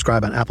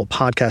 Subscribe on Apple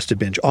Podcasts to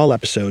binge all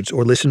episodes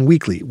or listen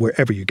weekly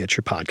wherever you get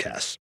your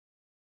podcasts.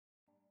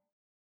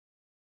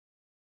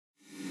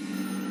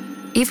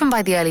 Even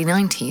by the early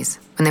 90s,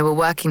 when they were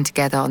working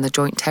together on the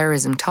Joint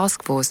Terrorism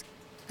Task Force,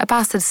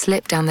 Abbas had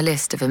slipped down the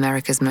list of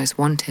America's most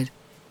wanted.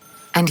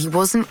 And he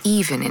wasn't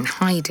even in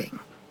hiding.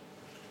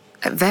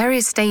 At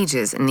various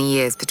stages in the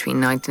years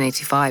between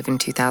 1985 and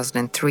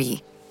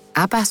 2003,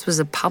 Abbas was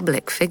a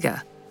public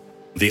figure.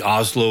 The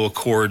Oslo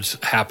Accords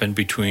happened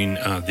between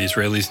the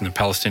Israelis and the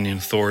Palestinian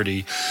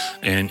Authority,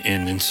 and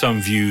in some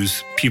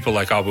views, people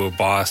like Abu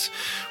Abbas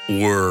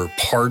were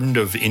pardoned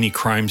of any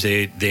crimes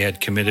they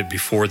had committed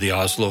before the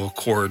Oslo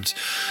Accords.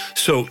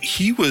 So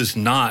he was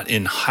not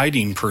in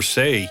hiding per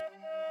se.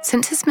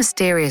 Since his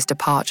mysterious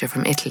departure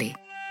from Italy,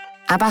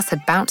 Abbas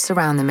had bounced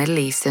around the Middle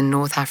East and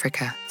North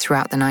Africa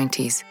throughout the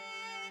 90s.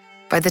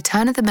 By the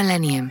turn of the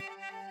millennium,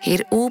 he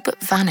had all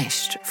but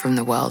vanished from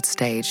the world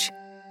stage.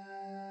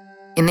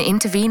 In the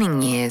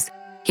intervening years,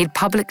 he'd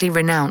publicly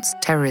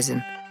renounced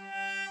terrorism.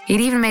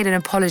 He'd even made an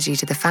apology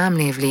to the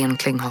family of Leon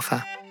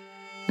Klinghoffer.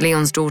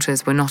 Leon's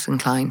daughters were not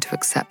inclined to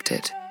accept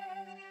it.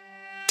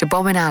 To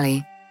Bob and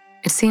Ali,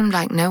 it seemed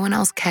like no one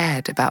else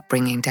cared about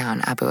bringing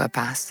down Abu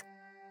Abbas.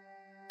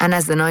 And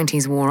as the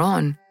 90s wore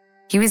on,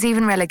 he was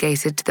even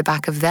relegated to the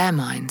back of their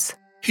minds.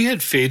 He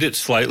had faded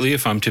slightly,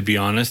 if I'm to be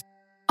honest.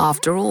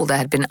 After all, there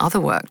had been other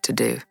work to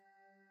do.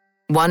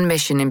 One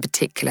mission in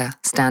particular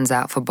stands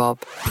out for Bob.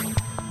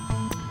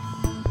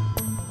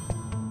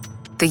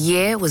 The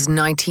year was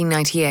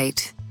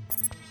 1998.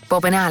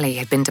 Bob and Ali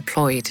had been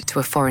deployed to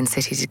a foreign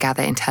city to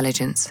gather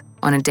intelligence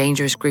on a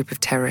dangerous group of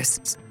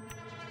terrorists.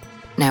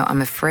 Now,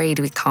 I'm afraid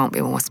we can't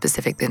be more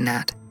specific than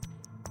that.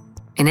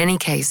 In any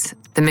case,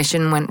 the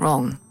mission went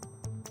wrong.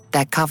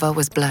 Their cover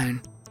was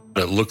blown.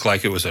 It looked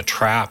like it was a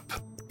trap,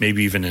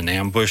 maybe even an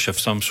ambush of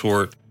some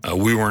sort.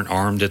 We weren't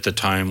armed at the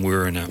time. We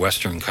were in a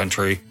Western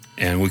country,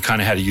 and we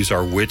kind of had to use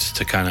our wits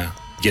to kind of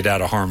get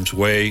out of harm's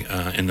way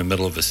in the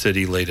middle of a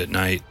city late at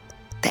night.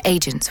 The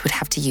agents would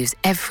have to use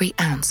every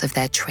ounce of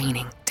their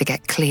training to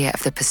get clear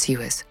of the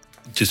pursuers.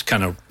 Just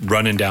kind of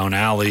running down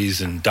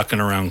alleys and ducking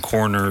around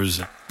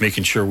corners,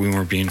 making sure we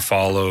weren't being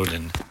followed,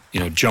 and,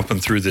 jumping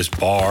through this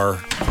bar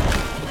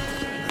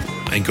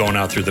and going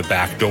out through the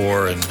back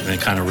door and then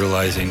kind of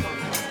realizing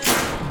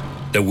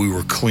that we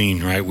were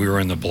clean, right? We were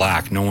in the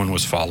black. No one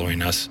was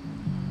following us.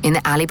 In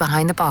the alley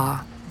behind the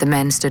bar, the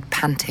men stood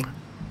panting.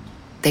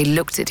 They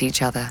looked at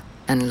each other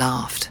and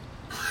laughed.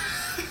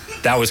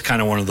 That was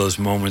kind of one of those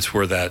moments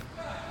where that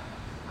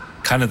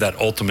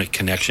ultimate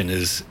connection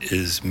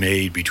is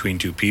made between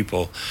two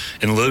people.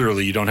 And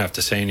literally, you don't have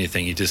to say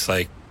anything. You just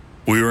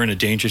we were in a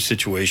dangerous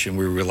situation.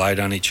 We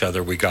relied on each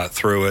other. We got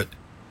through it.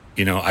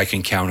 I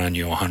can count on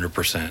you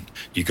 100%.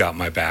 You got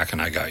my back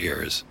and I got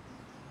yours.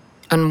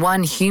 On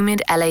one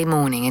humid LA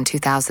morning in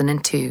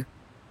 2002,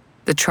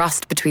 the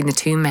trust between the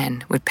two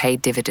men would pay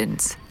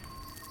dividends.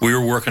 We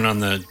were working on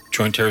the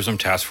Joint Terrorism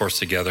Task Force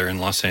together in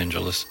Los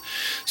Angeles.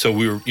 So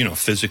we were,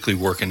 physically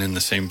working in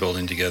the same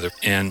building together.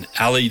 And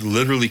Ali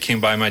literally came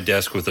by my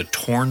desk with a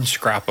torn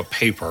scrap of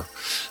paper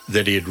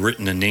that he had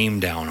written a name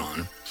down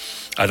on.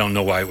 I don't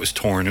know why it was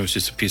torn. It was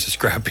just a piece of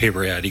scrap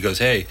paper he had. He goes,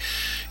 hey,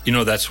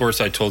 that source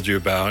I told you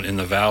about in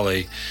the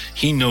valley,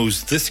 he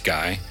knows this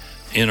guy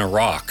in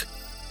Iraq.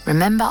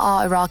 Remember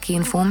our Iraqi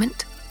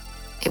informant?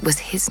 It was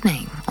his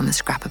name on the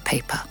scrap of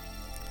paper.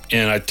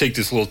 And I take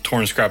this little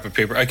torn scrap of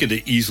paper. I could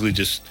have easily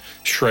just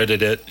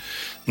shredded it,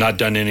 not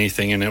done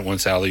anything in it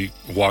once Ali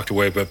walked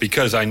away. But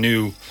because I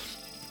knew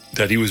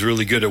that he was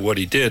really good at what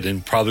he did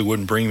and probably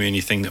wouldn't bring me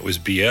anything that was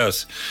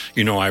BS,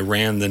 I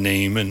ran the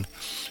name. And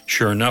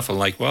sure enough, I'm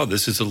like, well,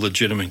 this is a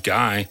legitimate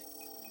guy.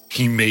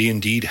 He may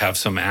indeed have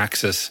some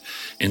access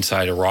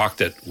inside Iraq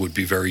that would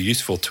be very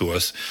useful to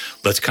us.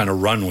 Let's kind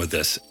of run with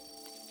this.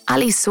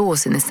 Ali's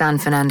source in the San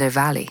Fernando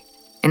Valley,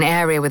 an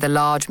area with a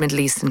large Middle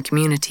Eastern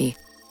community,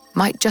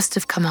 might just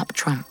have come up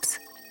trumps.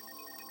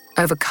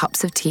 Over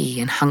cups of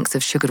tea and hunks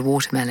of sugared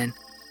watermelon,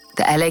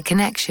 the LA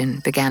connection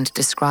began to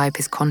describe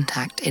his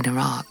contact in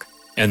Iraq.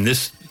 And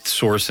this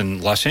source in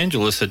Los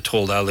Angeles had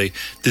told Ali,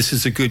 this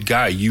is a good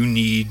guy. You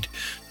need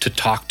to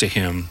talk to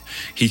him.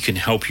 He can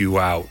help you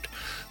out.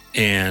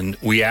 And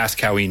we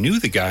asked how he knew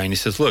the guy, and he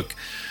says, look,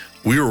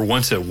 we were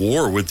once at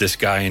war with this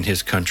guy in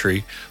his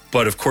country,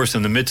 but of course,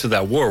 in the midst of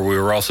that war, we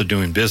were also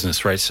doing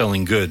business, right?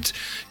 Selling goods.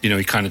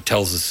 He kind of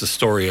tells us the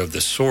story of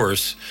the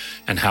source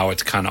and how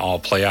it's kind of all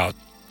play out.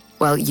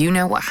 Well, you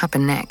know what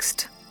happened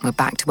next. We're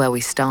back to where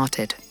we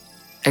started.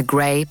 A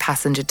grey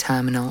passenger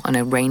terminal on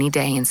a rainy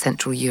day in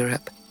Central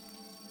Europe.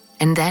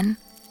 And then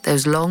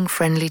those long,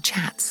 friendly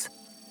chats.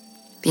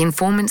 The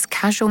informant's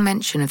casual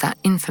mention of that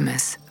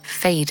infamous,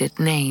 faded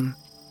name,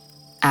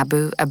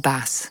 Abu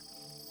Abbas.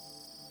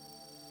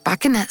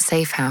 Back in that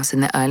safe house in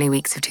the early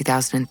weeks of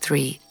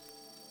 2003,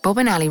 Bob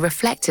and Ali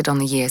reflected on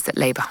the years that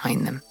lay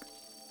behind them.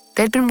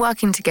 They'd been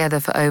working together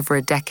for over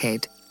a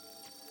decade.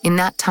 In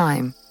that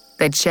time,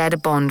 they'd shared a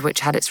bond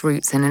which had its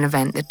roots in an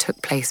event that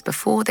took place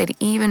before they'd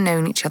even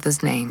known each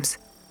other's names.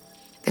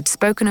 They'd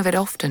spoken of it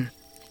often.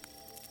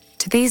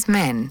 To these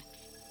men,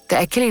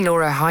 the Achille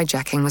Lauro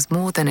hijacking was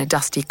more than a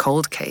dusty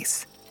cold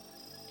case.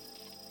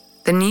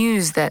 The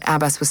news that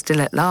Abbas was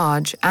still at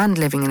large and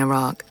living in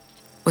Iraq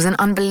was an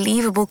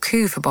unbelievable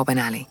coup for Bob and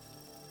Ali,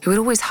 who had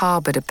always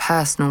harbored a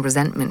personal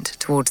resentment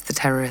towards the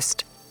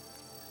terrorist.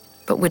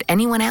 But would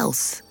anyone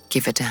else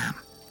give a damn?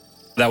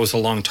 That was a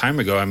long time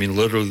ago. I mean,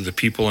 literally the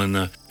people in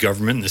the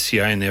government, the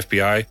CIA and the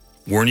FBI,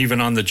 weren't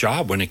even on the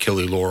job when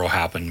Achille Lauro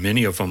happened.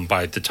 Many of them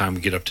by the time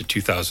we get up to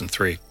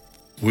 2003.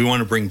 We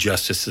want to bring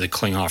justice to the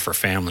Klinghoffer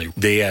family.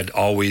 They had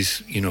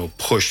always,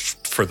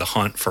 pushed for the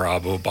hunt for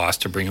Abu Abbas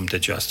to bring him to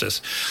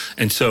justice.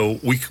 And so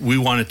we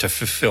wanted to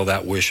fulfill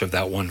that wish of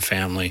that one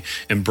family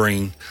and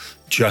bring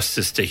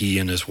justice to he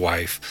and his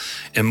wife.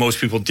 And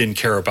most people didn't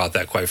care about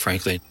that, quite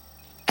frankly.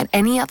 At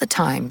any other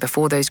time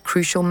before those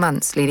crucial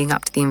months leading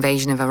up to the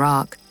invasion of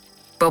Iraq,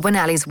 Bob and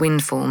Ali's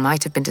windfall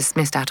might have been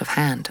dismissed out of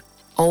hand.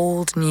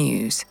 Old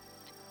news.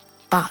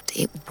 But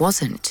it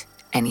wasn't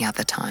any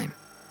other time.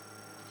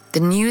 The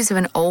news of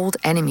an old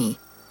enemy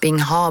being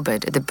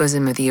harbored at the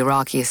bosom of the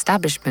Iraqi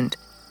establishment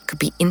could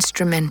be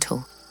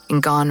instrumental in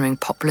garnering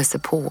popular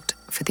support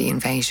for the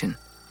invasion.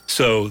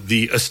 So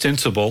the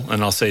ostensible,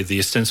 and I'll say the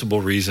ostensible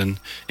reason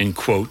in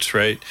quotes,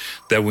 right,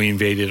 that we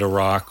invaded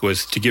Iraq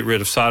was to get rid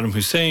of Saddam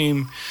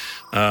Hussein.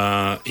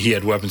 He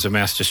had weapons of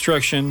mass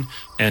destruction,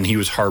 and he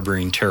was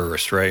harboring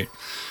terrorists, right?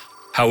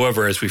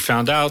 However, as we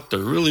found out,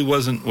 there really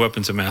wasn't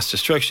weapons of mass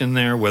destruction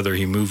there, whether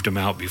he moved them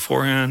out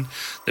beforehand,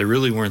 they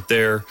really weren't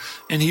there.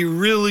 And he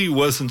really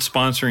wasn't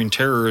sponsoring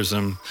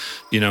terrorism,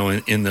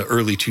 in the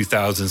early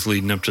 2000s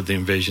leading up to the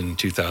invasion in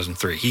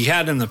 2003. He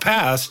had in the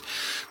past,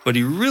 but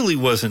he really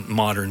wasn't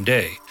modern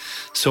day.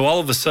 So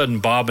all of a sudden,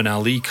 Bob and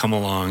Ali come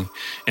along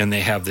and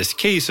they have this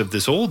case of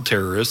this old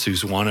terrorist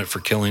who's wanted for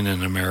killing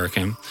an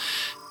American.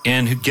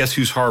 And guess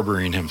who's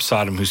harboring him?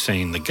 Saddam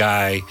Hussein, the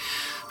guy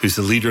who's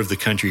the leader of the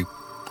country.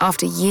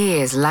 After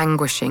years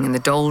languishing in the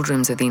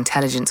doldrums of the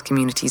intelligence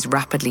community's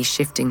rapidly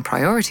shifting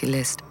priority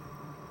list,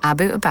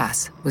 Abu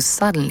Abbas was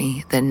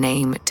suddenly the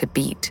name to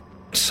beat.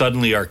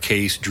 Suddenly our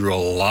case drew a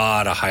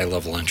lot of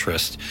high-level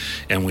interest,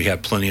 and we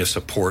had plenty of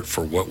support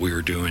for what we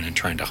were doing and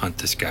trying to hunt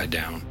this guy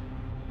down.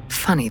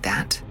 Funny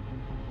that.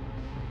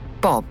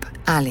 Bob,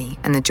 Ali,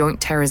 and the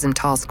Joint Terrorism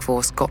Task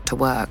Force got to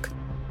work.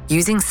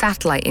 Using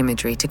satellite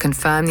imagery to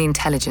confirm the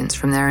intelligence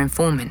from their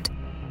informant,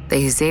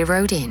 they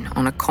zeroed in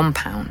on a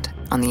compound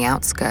on the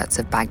outskirts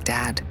of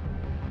Baghdad.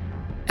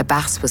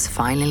 Abbas was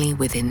finally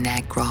within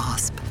their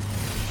grasp.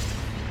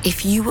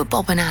 If you were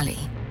Bob and Ali,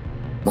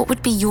 what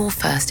would be your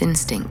first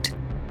instinct?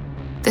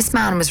 This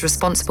man was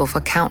responsible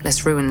for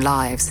countless ruined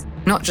lives,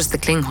 not just the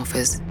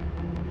Klinghoffer's.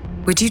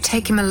 Would you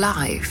take him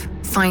alive,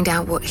 find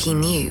out what he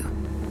knew,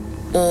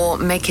 or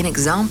make an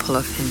example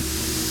of him?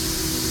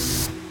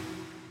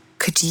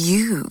 Could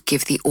you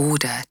give the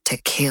order to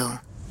kill?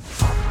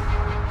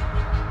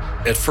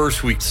 At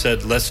first, we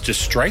said, let's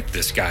just strike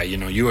this guy.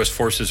 U.S.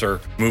 forces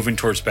are moving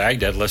towards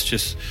Baghdad. Let's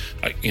just,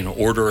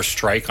 order a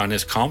strike on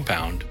his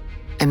compound.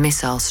 A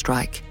missile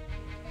strike.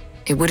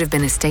 It would have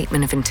been a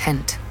statement of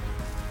intent.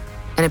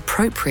 An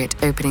appropriate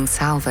opening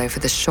salvo for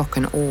the shock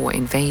and awe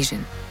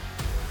invasion.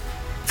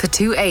 For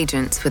two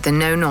agents with a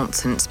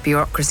no-nonsense,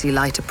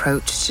 bureaucracy-light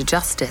approach to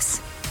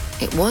justice,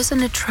 it was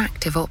an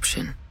attractive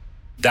option.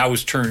 That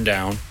was turned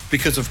down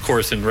because, of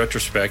course, in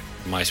retrospect,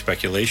 my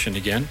speculation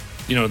again,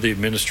 the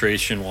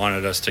administration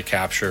wanted us to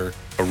capture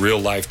a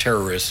real-life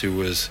terrorist who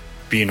was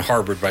being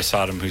harbored by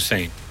Saddam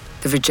Hussein.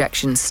 The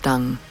rejection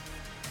stung.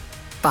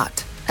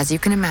 But, as you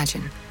can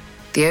imagine,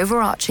 the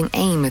overarching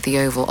aim of the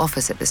Oval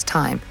Office at this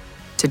time,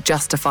 to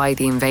justify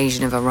the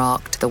invasion of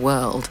Iraq to the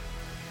world,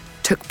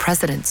 took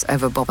precedence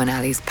over Bob and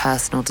Ali's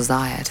personal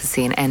desire to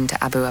see an end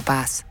to Abu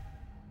Abbas.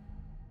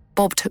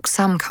 Bob took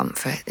some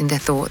comfort in the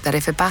thought that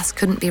if Abbas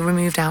couldn't be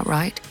removed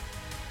outright,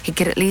 he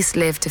could at least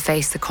live to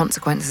face the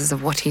consequences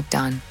of what he'd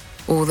done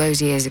all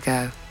those years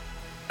ago.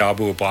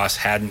 Abu Abbas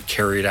hadn't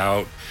carried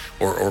out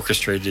or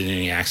orchestrated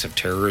any acts of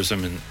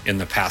terrorism in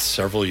the past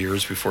several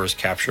years before his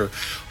capture,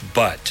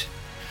 but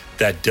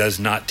that does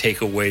not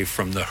take away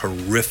from the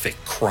horrific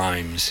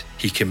crimes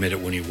he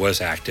committed when he was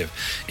active,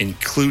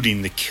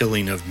 including the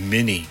killing of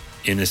many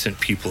innocent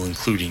people,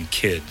 including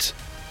kids.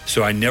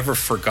 So I never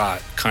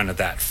forgot kind of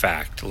that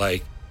fact.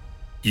 Like,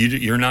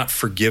 you're not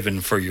forgiven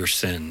for your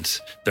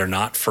sins. They're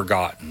not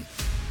forgotten.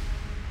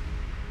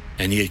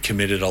 And he had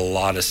committed a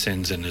lot of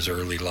sins in his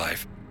early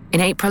life.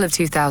 In April of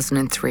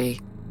 2003,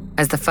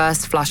 as the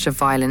first flush of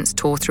violence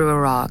tore through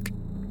Iraq,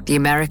 the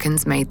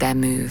Americans made their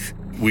move.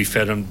 We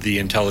fed them the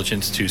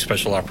intelligence to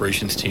special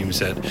operations teams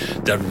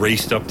that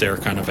raced up there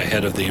kind of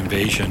ahead of the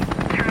invasion.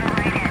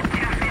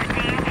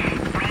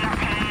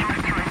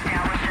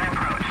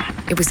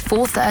 It was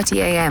 4:30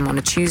 a.m. on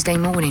a Tuesday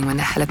morning when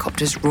the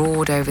helicopters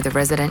roared over the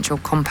residential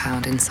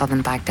compound in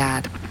southern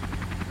Baghdad.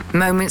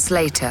 Moments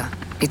later,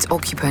 its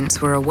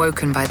occupants were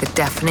awoken by the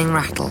deafening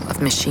rattle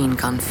of machine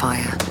gun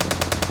fire.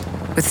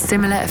 With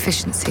similar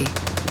efficiency,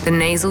 the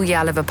nasal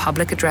yell of a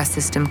public address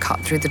system cut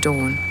through the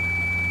dawn.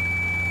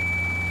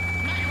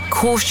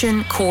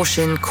 Caution,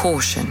 caution,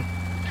 caution.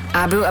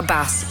 Abu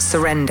Abbas,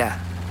 surrender.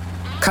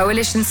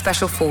 Coalition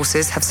special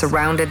forces have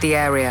surrounded the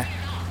area.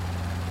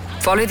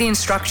 Follow the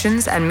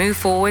instructions and move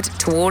forward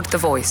toward the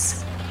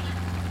voice.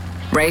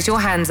 Raise your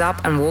hands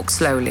up and walk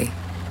slowly.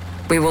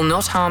 We will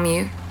not harm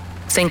you.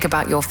 Think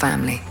about your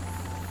family.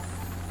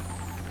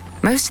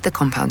 Most of the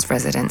compound's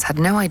residents had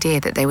no idea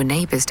that they were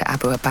neighbors to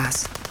Abu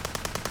Abbas.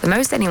 The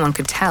most anyone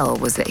could tell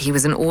was that he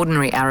was an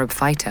ordinary Arab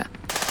fighter.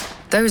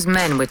 Those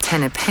men were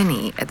 10 a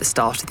penny at the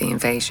start of the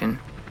invasion,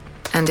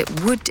 and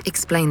it would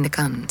explain the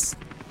guns.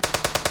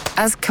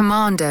 As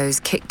commandos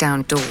kicked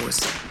down doors,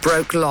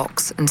 broke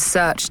locks, and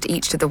searched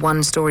each of the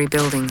one-story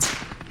buildings,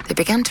 they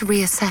began to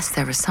reassess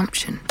their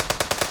assumption.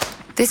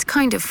 This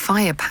kind of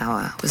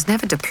firepower was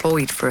never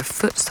deployed for a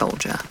foot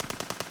soldier.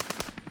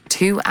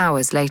 2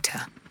 hours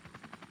later,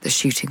 the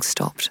shooting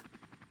stopped.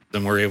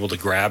 Then we're able to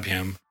grab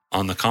him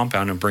on the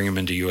compound and bring him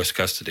into U.S.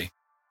 custody.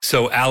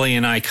 So Ali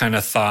and I kind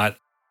of thought,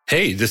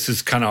 hey, this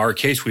is kind of our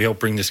case. We helped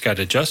bring this guy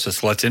to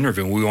justice. Let's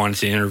interview him. We wanted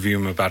to interview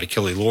him about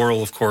Achille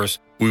Laurel, of course.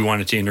 We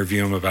wanted to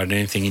interview him about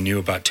anything he knew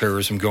about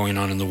terrorism going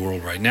on in the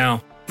world right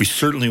now. We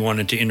certainly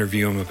wanted to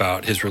interview him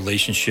about his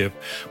relationship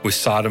with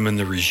Saddam and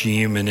the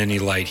regime and any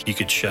light he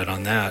could shed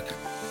on that.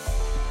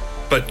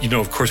 But,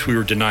 of course, we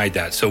were denied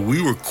that. So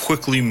we were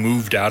quickly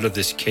moved out of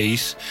this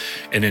case.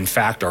 And in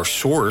fact, our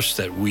source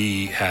that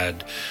we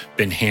had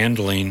been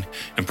handling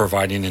and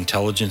providing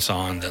intelligence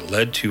on that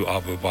led to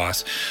Abu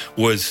Abbas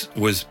was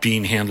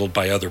being handled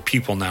by other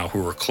people now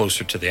who were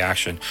closer to the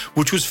action,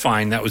 which was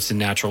fine. That was the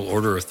natural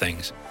order of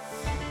things.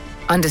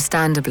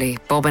 Understandably,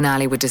 Bob and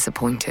Ali were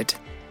disappointed.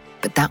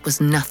 But that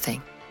was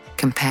nothing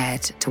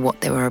compared to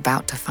what they were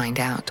about to find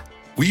out.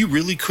 We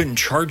really couldn't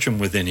charge him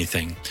with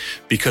anything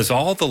because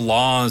all the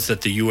laws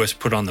that the U.S.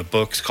 put on the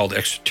books called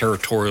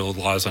extraterritorial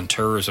laws on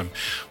terrorism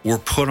were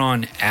put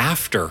on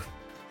after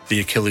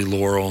the Achille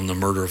Laurel and the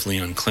murder of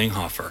Leon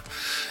Klinghoffer.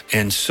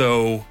 And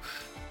so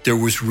there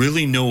was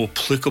really no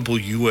applicable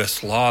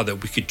U.S. law that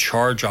we could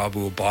charge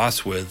Abu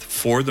Abbas with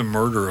for the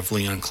murder of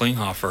Leon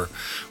Klinghoffer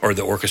or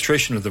the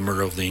orchestration of the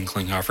murder of Leon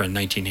Klinghoffer in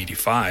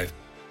 1985.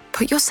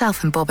 Put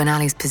yourself in Bob and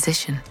Ali's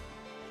position.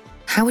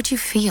 How would you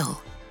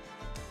feel?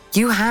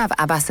 You have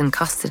Abbas in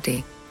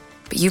custody,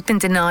 but you've been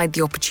denied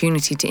the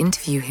opportunity to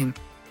interview him.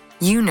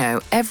 You know,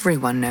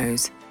 everyone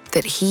knows,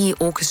 that he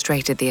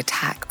orchestrated the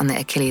attack on the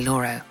Achille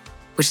Laurel,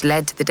 which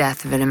led to the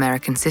death of an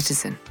American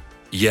citizen.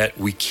 Yet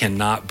we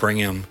cannot bring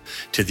him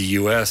to the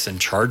U.S.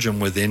 and charge him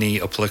with any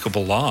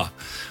applicable law.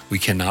 We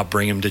cannot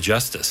bring him to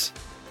justice.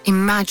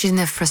 Imagine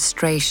the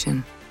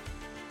frustration.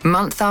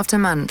 Month after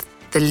month,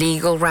 the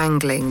legal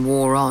wrangling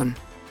wore on.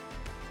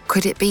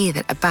 Could it be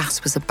that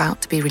Abbas was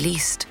about to be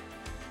released?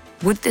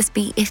 Would this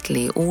be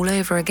Italy all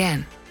over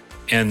again?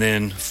 And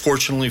then,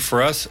 fortunately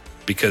for us,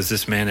 because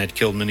this man had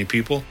killed many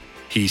people,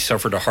 he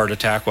suffered a heart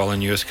attack while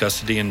in U.S.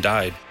 custody and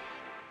died.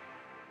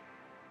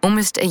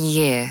 Almost a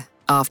year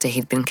after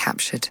he'd been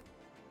captured,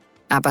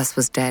 Abbas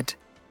was dead.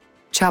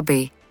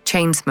 Chubby,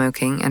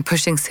 chain-smoking, and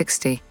pushing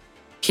 60,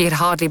 he had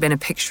hardly been a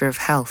picture of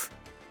health.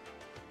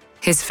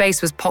 His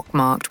face was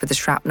pockmarked with the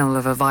shrapnel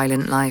of a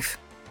violent life.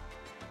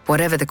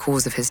 Whatever the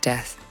cause of his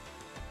death,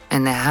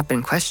 and there have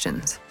been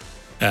questions.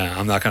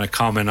 I'm not going to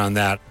comment on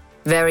that.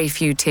 Very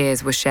few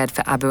tears were shed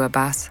for Abu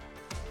Abbas.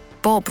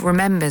 Bob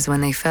remembers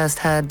when they first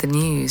heard the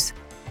news.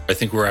 I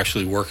think we're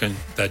actually working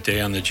that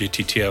day on the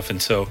GTTF,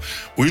 and so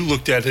we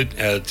looked at it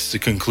as the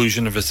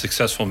conclusion of a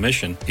successful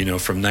mission. You know,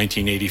 from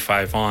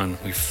 1985 on,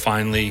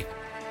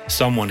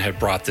 someone had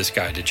brought this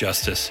guy to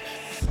justice.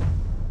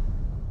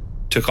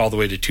 Took all the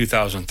way to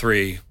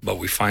 2003, but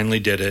we finally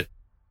did it.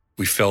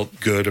 We felt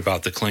good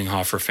about the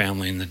Klinghoffer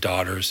family and the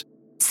daughters.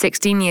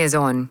 16 years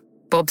on,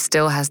 Bob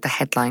still has the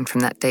headline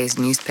from that day's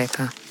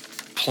newspaper.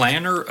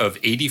 Planner of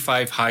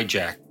 85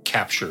 hijack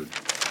captured.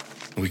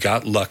 We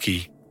got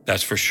lucky,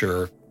 that's for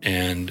sure,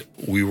 and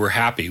we were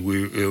happy.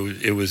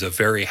 It was a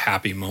very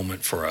happy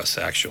moment for us,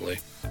 actually.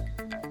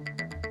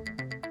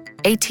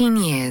 18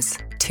 years,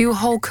 2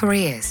 whole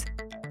careers,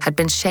 had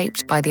been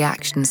shaped by the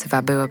actions of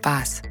Abu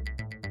Abbas.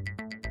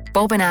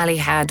 Bob and Ali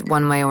had,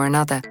 one way or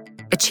another,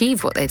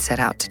 achieved what they'd set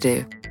out to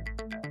do.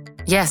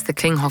 Yes, the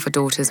Klinghoffer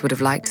daughters would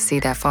have liked to see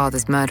their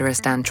father's murderer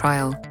stand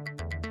trial.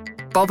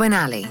 Bob and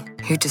Ali,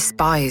 who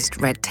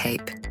despised red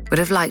tape, would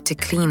have liked a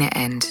cleaner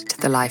end to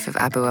the life of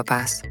Abu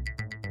Abbas.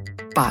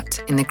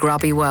 But in the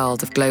grubby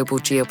world of global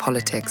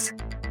geopolitics,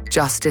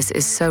 justice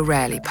is so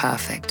rarely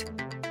perfect.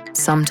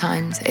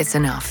 Sometimes it's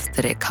enough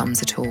that it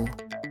comes at all.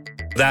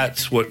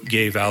 That's what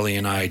gave Ali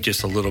and I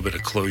just a little bit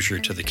of closure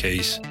to the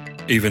case,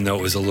 even though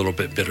it was a little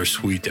bit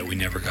bittersweet that we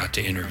never got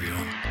to interview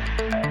him.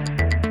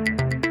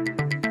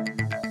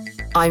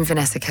 I'm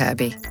Vanessa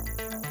Kirby.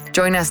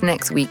 Join us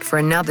next week for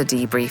another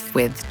debrief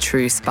with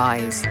True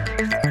Spies.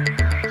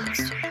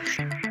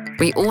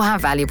 We all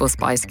have valuable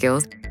spy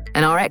skills,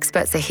 and our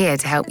experts are here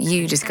to help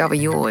you discover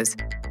yours.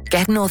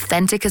 Get an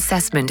authentic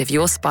assessment of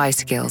your spy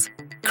skills,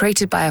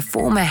 created by a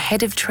former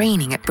head of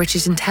training at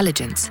British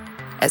Intelligence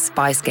at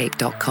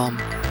spyscape.com.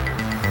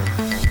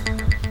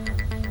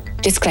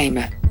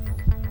 Disclaimer.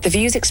 The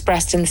views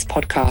expressed in this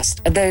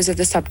podcast are those of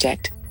the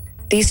subject.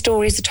 These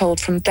stories are told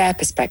from their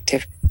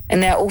perspective,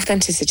 and their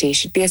authenticity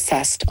should be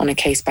assessed on a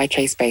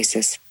case-by-case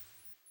basis.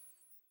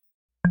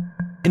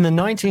 In the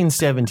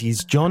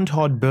 1970s, John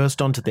Todd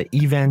burst onto the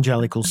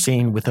evangelical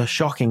scene with a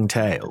shocking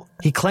tale.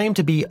 He claimed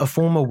to be a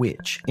former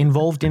witch,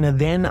 involved in a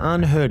then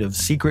unheard-of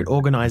secret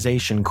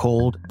organization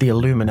called the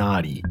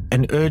Illuminati,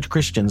 and urged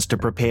Christians to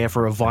prepare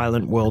for a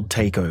violent world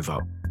takeover.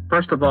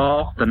 First of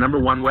all, the number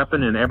one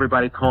weapon in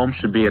everybody's home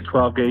should be a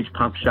 12-gauge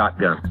pump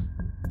shotgun.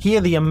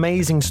 Hear the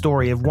amazing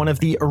story of one of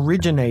the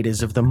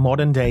originators of the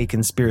modern-day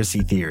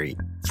conspiracy theory.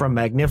 From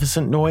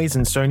Magnificent Noise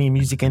and Sony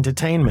Music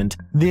Entertainment,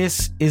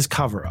 this is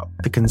Cover Up,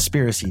 the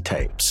Conspiracy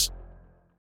Tapes.